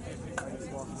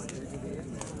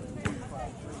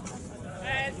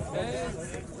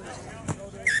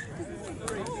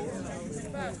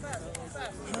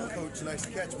 Coach, nice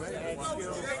catch, man.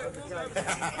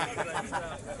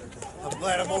 I'm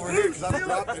glad I'm over here because I'm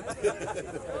dropped it.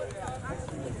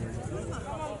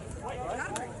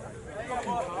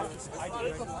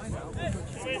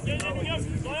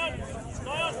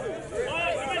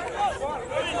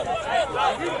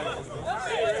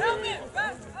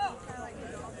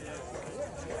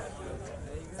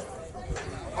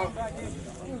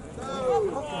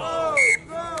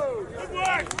 Good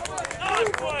work!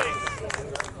 Nice boys!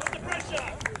 Put the pressure!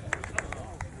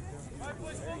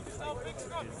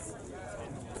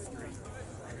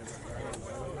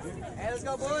 Hey, let's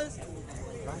go, boys.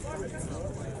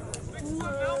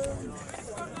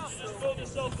 Just build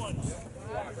yourself one.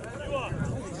 You are.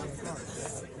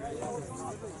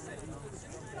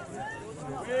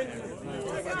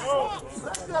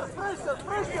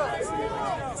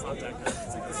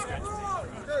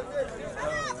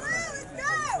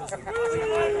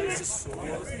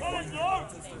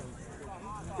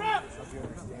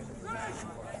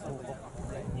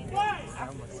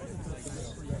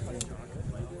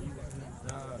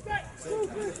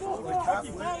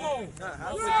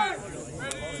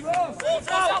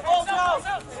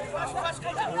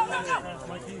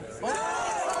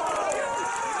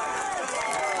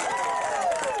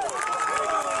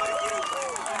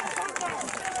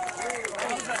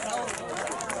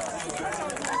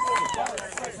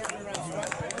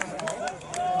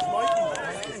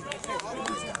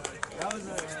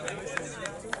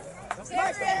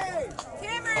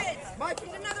 Cameron! Mike,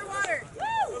 get another water!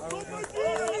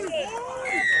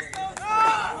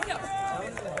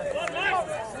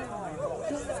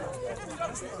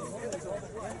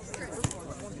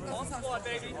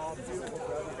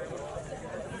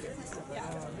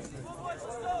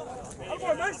 Come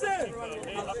on, nice day!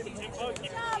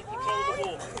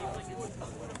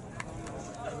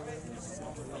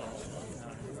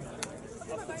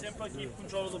 Up the tempo, keep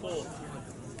control of the ball.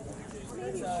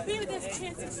 Maybe there's a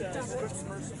chance it's done.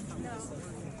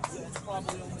 It's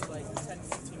probably only like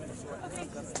 10-15 minutes.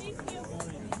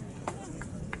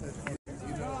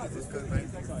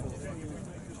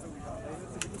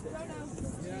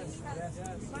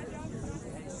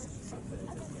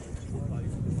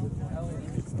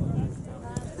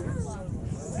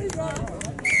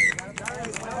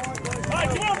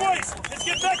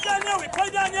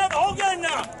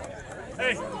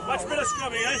 Hey, watch a bit of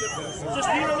scrubbing, eh? Just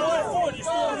lean a little bit forward. You're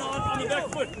still on the back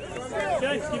foot.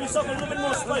 Okay? Give yourself a little bit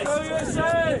more space.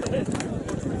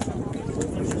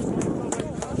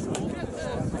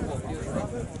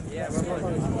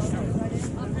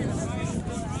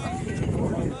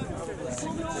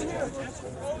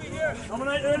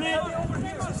 Dominate early.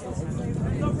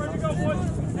 Hands up, ready to go, boys.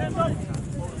 Hands up.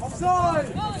 Offside!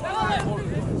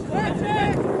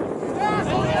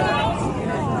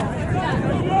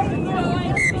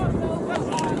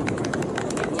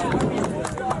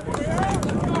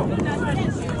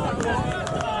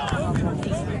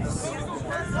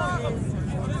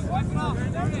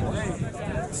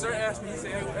 Sir asked me, he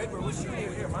said, hey, bro, what's your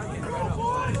name here? My name right now.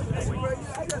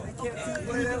 Can't see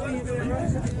play that lead there,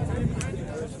 right?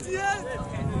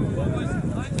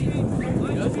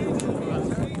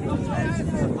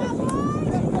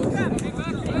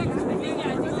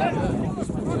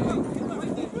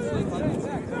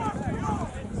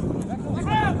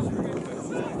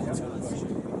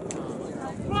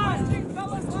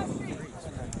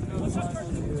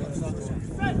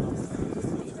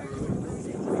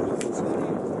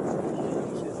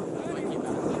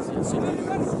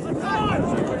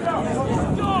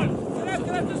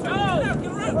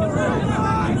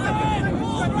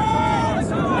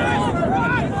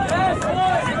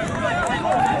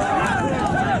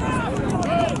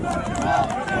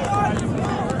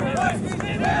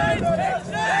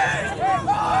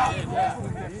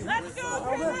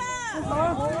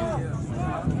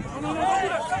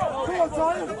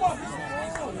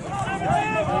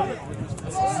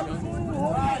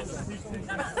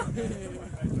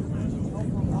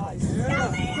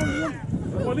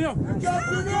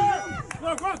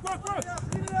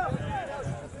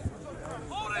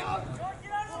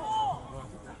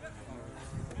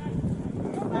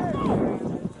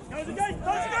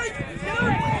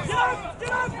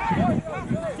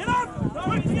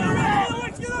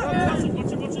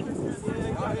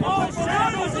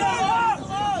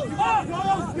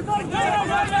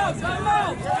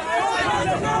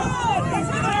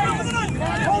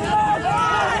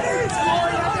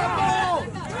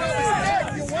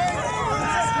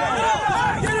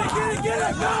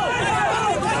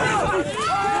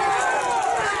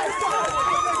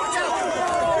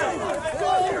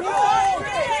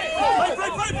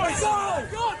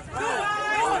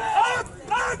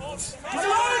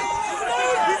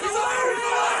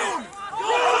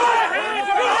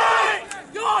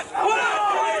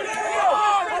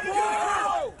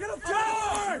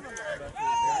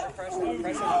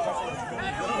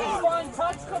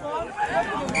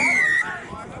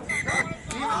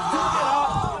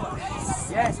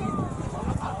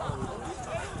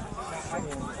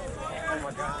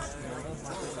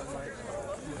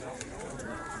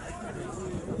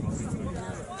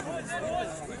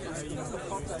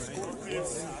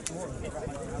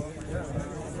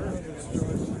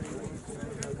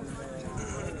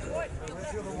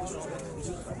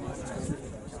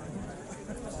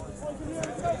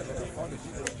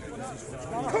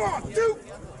 Come on, dude!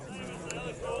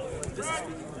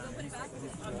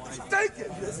 Take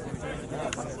it!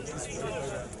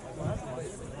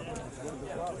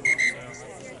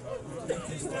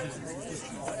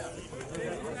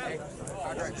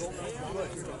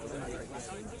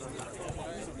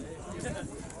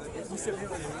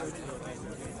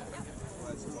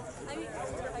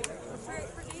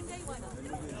 For game day, why not?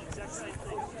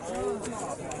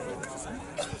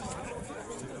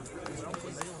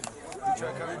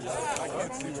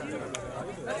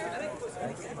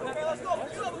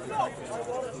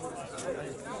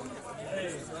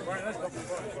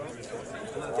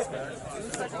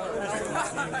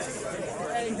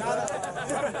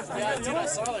 Yeah, dude, I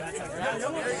saw that.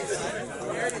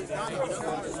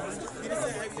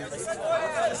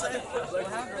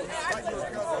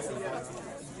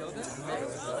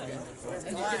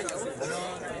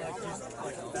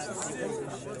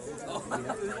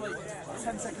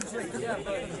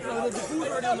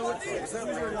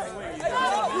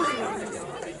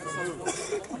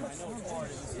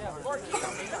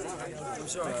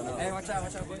 Hey, watch out,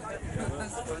 boys.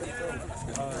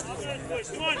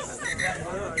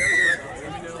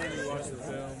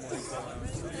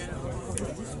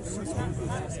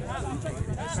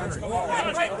 Come on.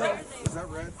 Is that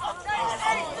red?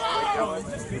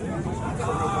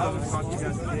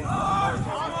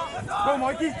 Go,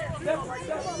 Mikey.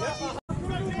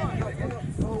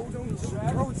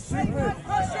 Oh, stupid.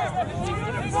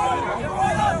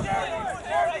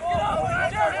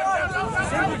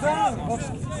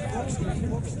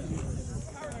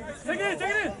 Take it in, take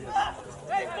it in.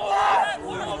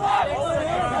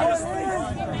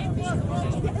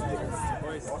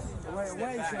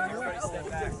 Away, Shane, away.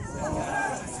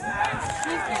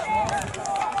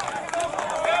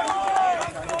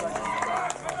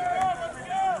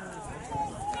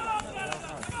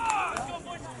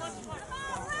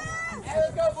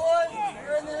 Let's go, boys!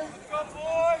 You're in there.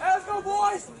 Let's go,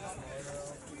 boys!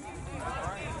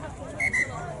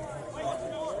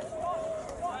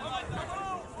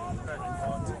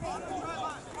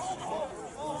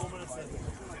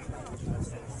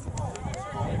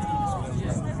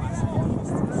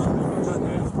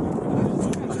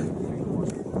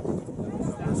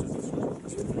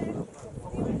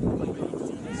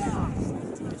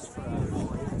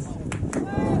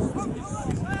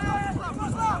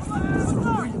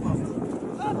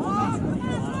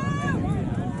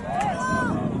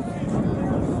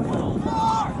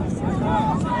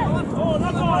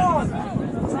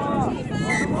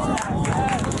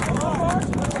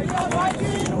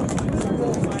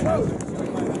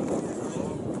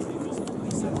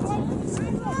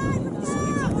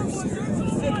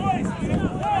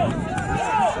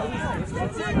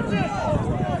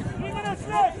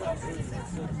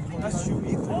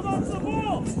 Hold on to the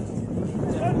ball!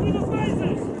 Run through the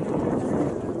phases!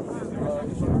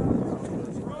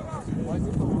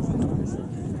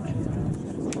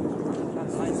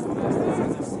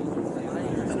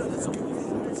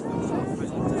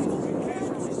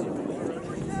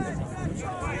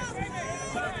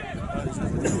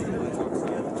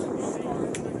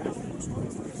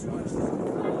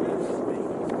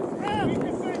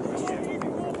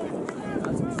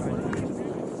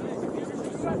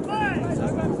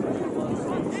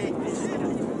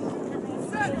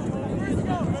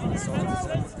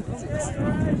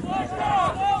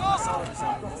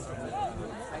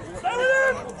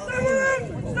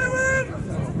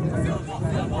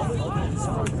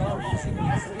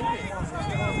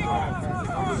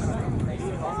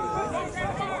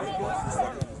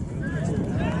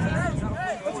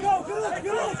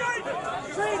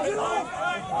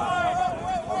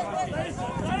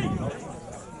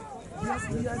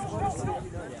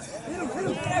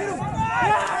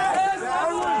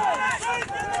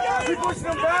 Keep pushing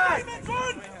them back!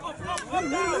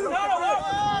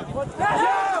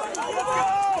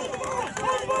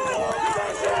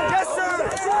 Yes, sir!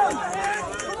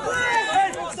 Hey,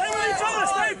 stay with each other,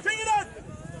 stay, ping it up!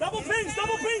 Double pings,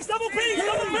 double pings, double pings,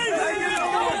 double pings!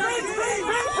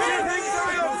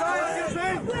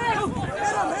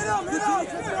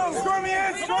 Score me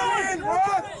in,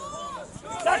 Rob!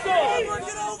 That's all!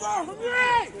 Get over!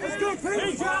 Let's go,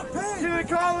 Ping! Give it,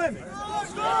 Colin!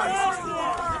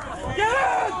 Get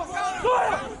in!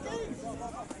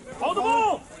 Hold the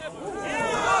ball! Get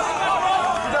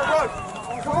that run!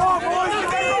 Come on, boys! Get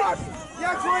that run!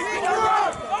 Yeah, Troy, get that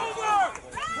run!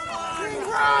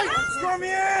 Right! Score me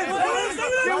in!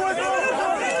 Get with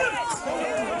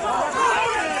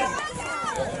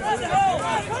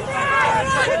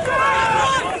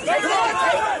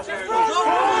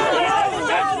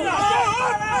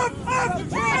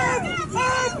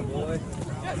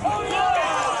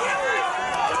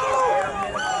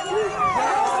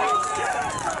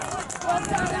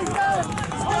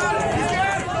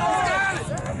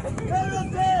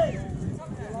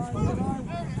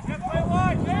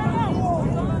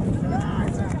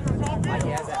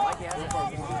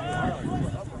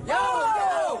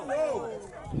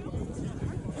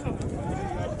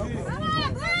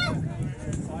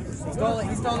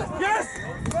He stole it. Yes!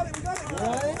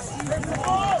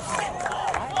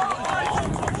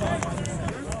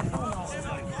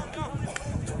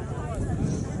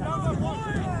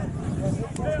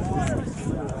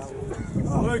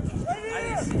 Look!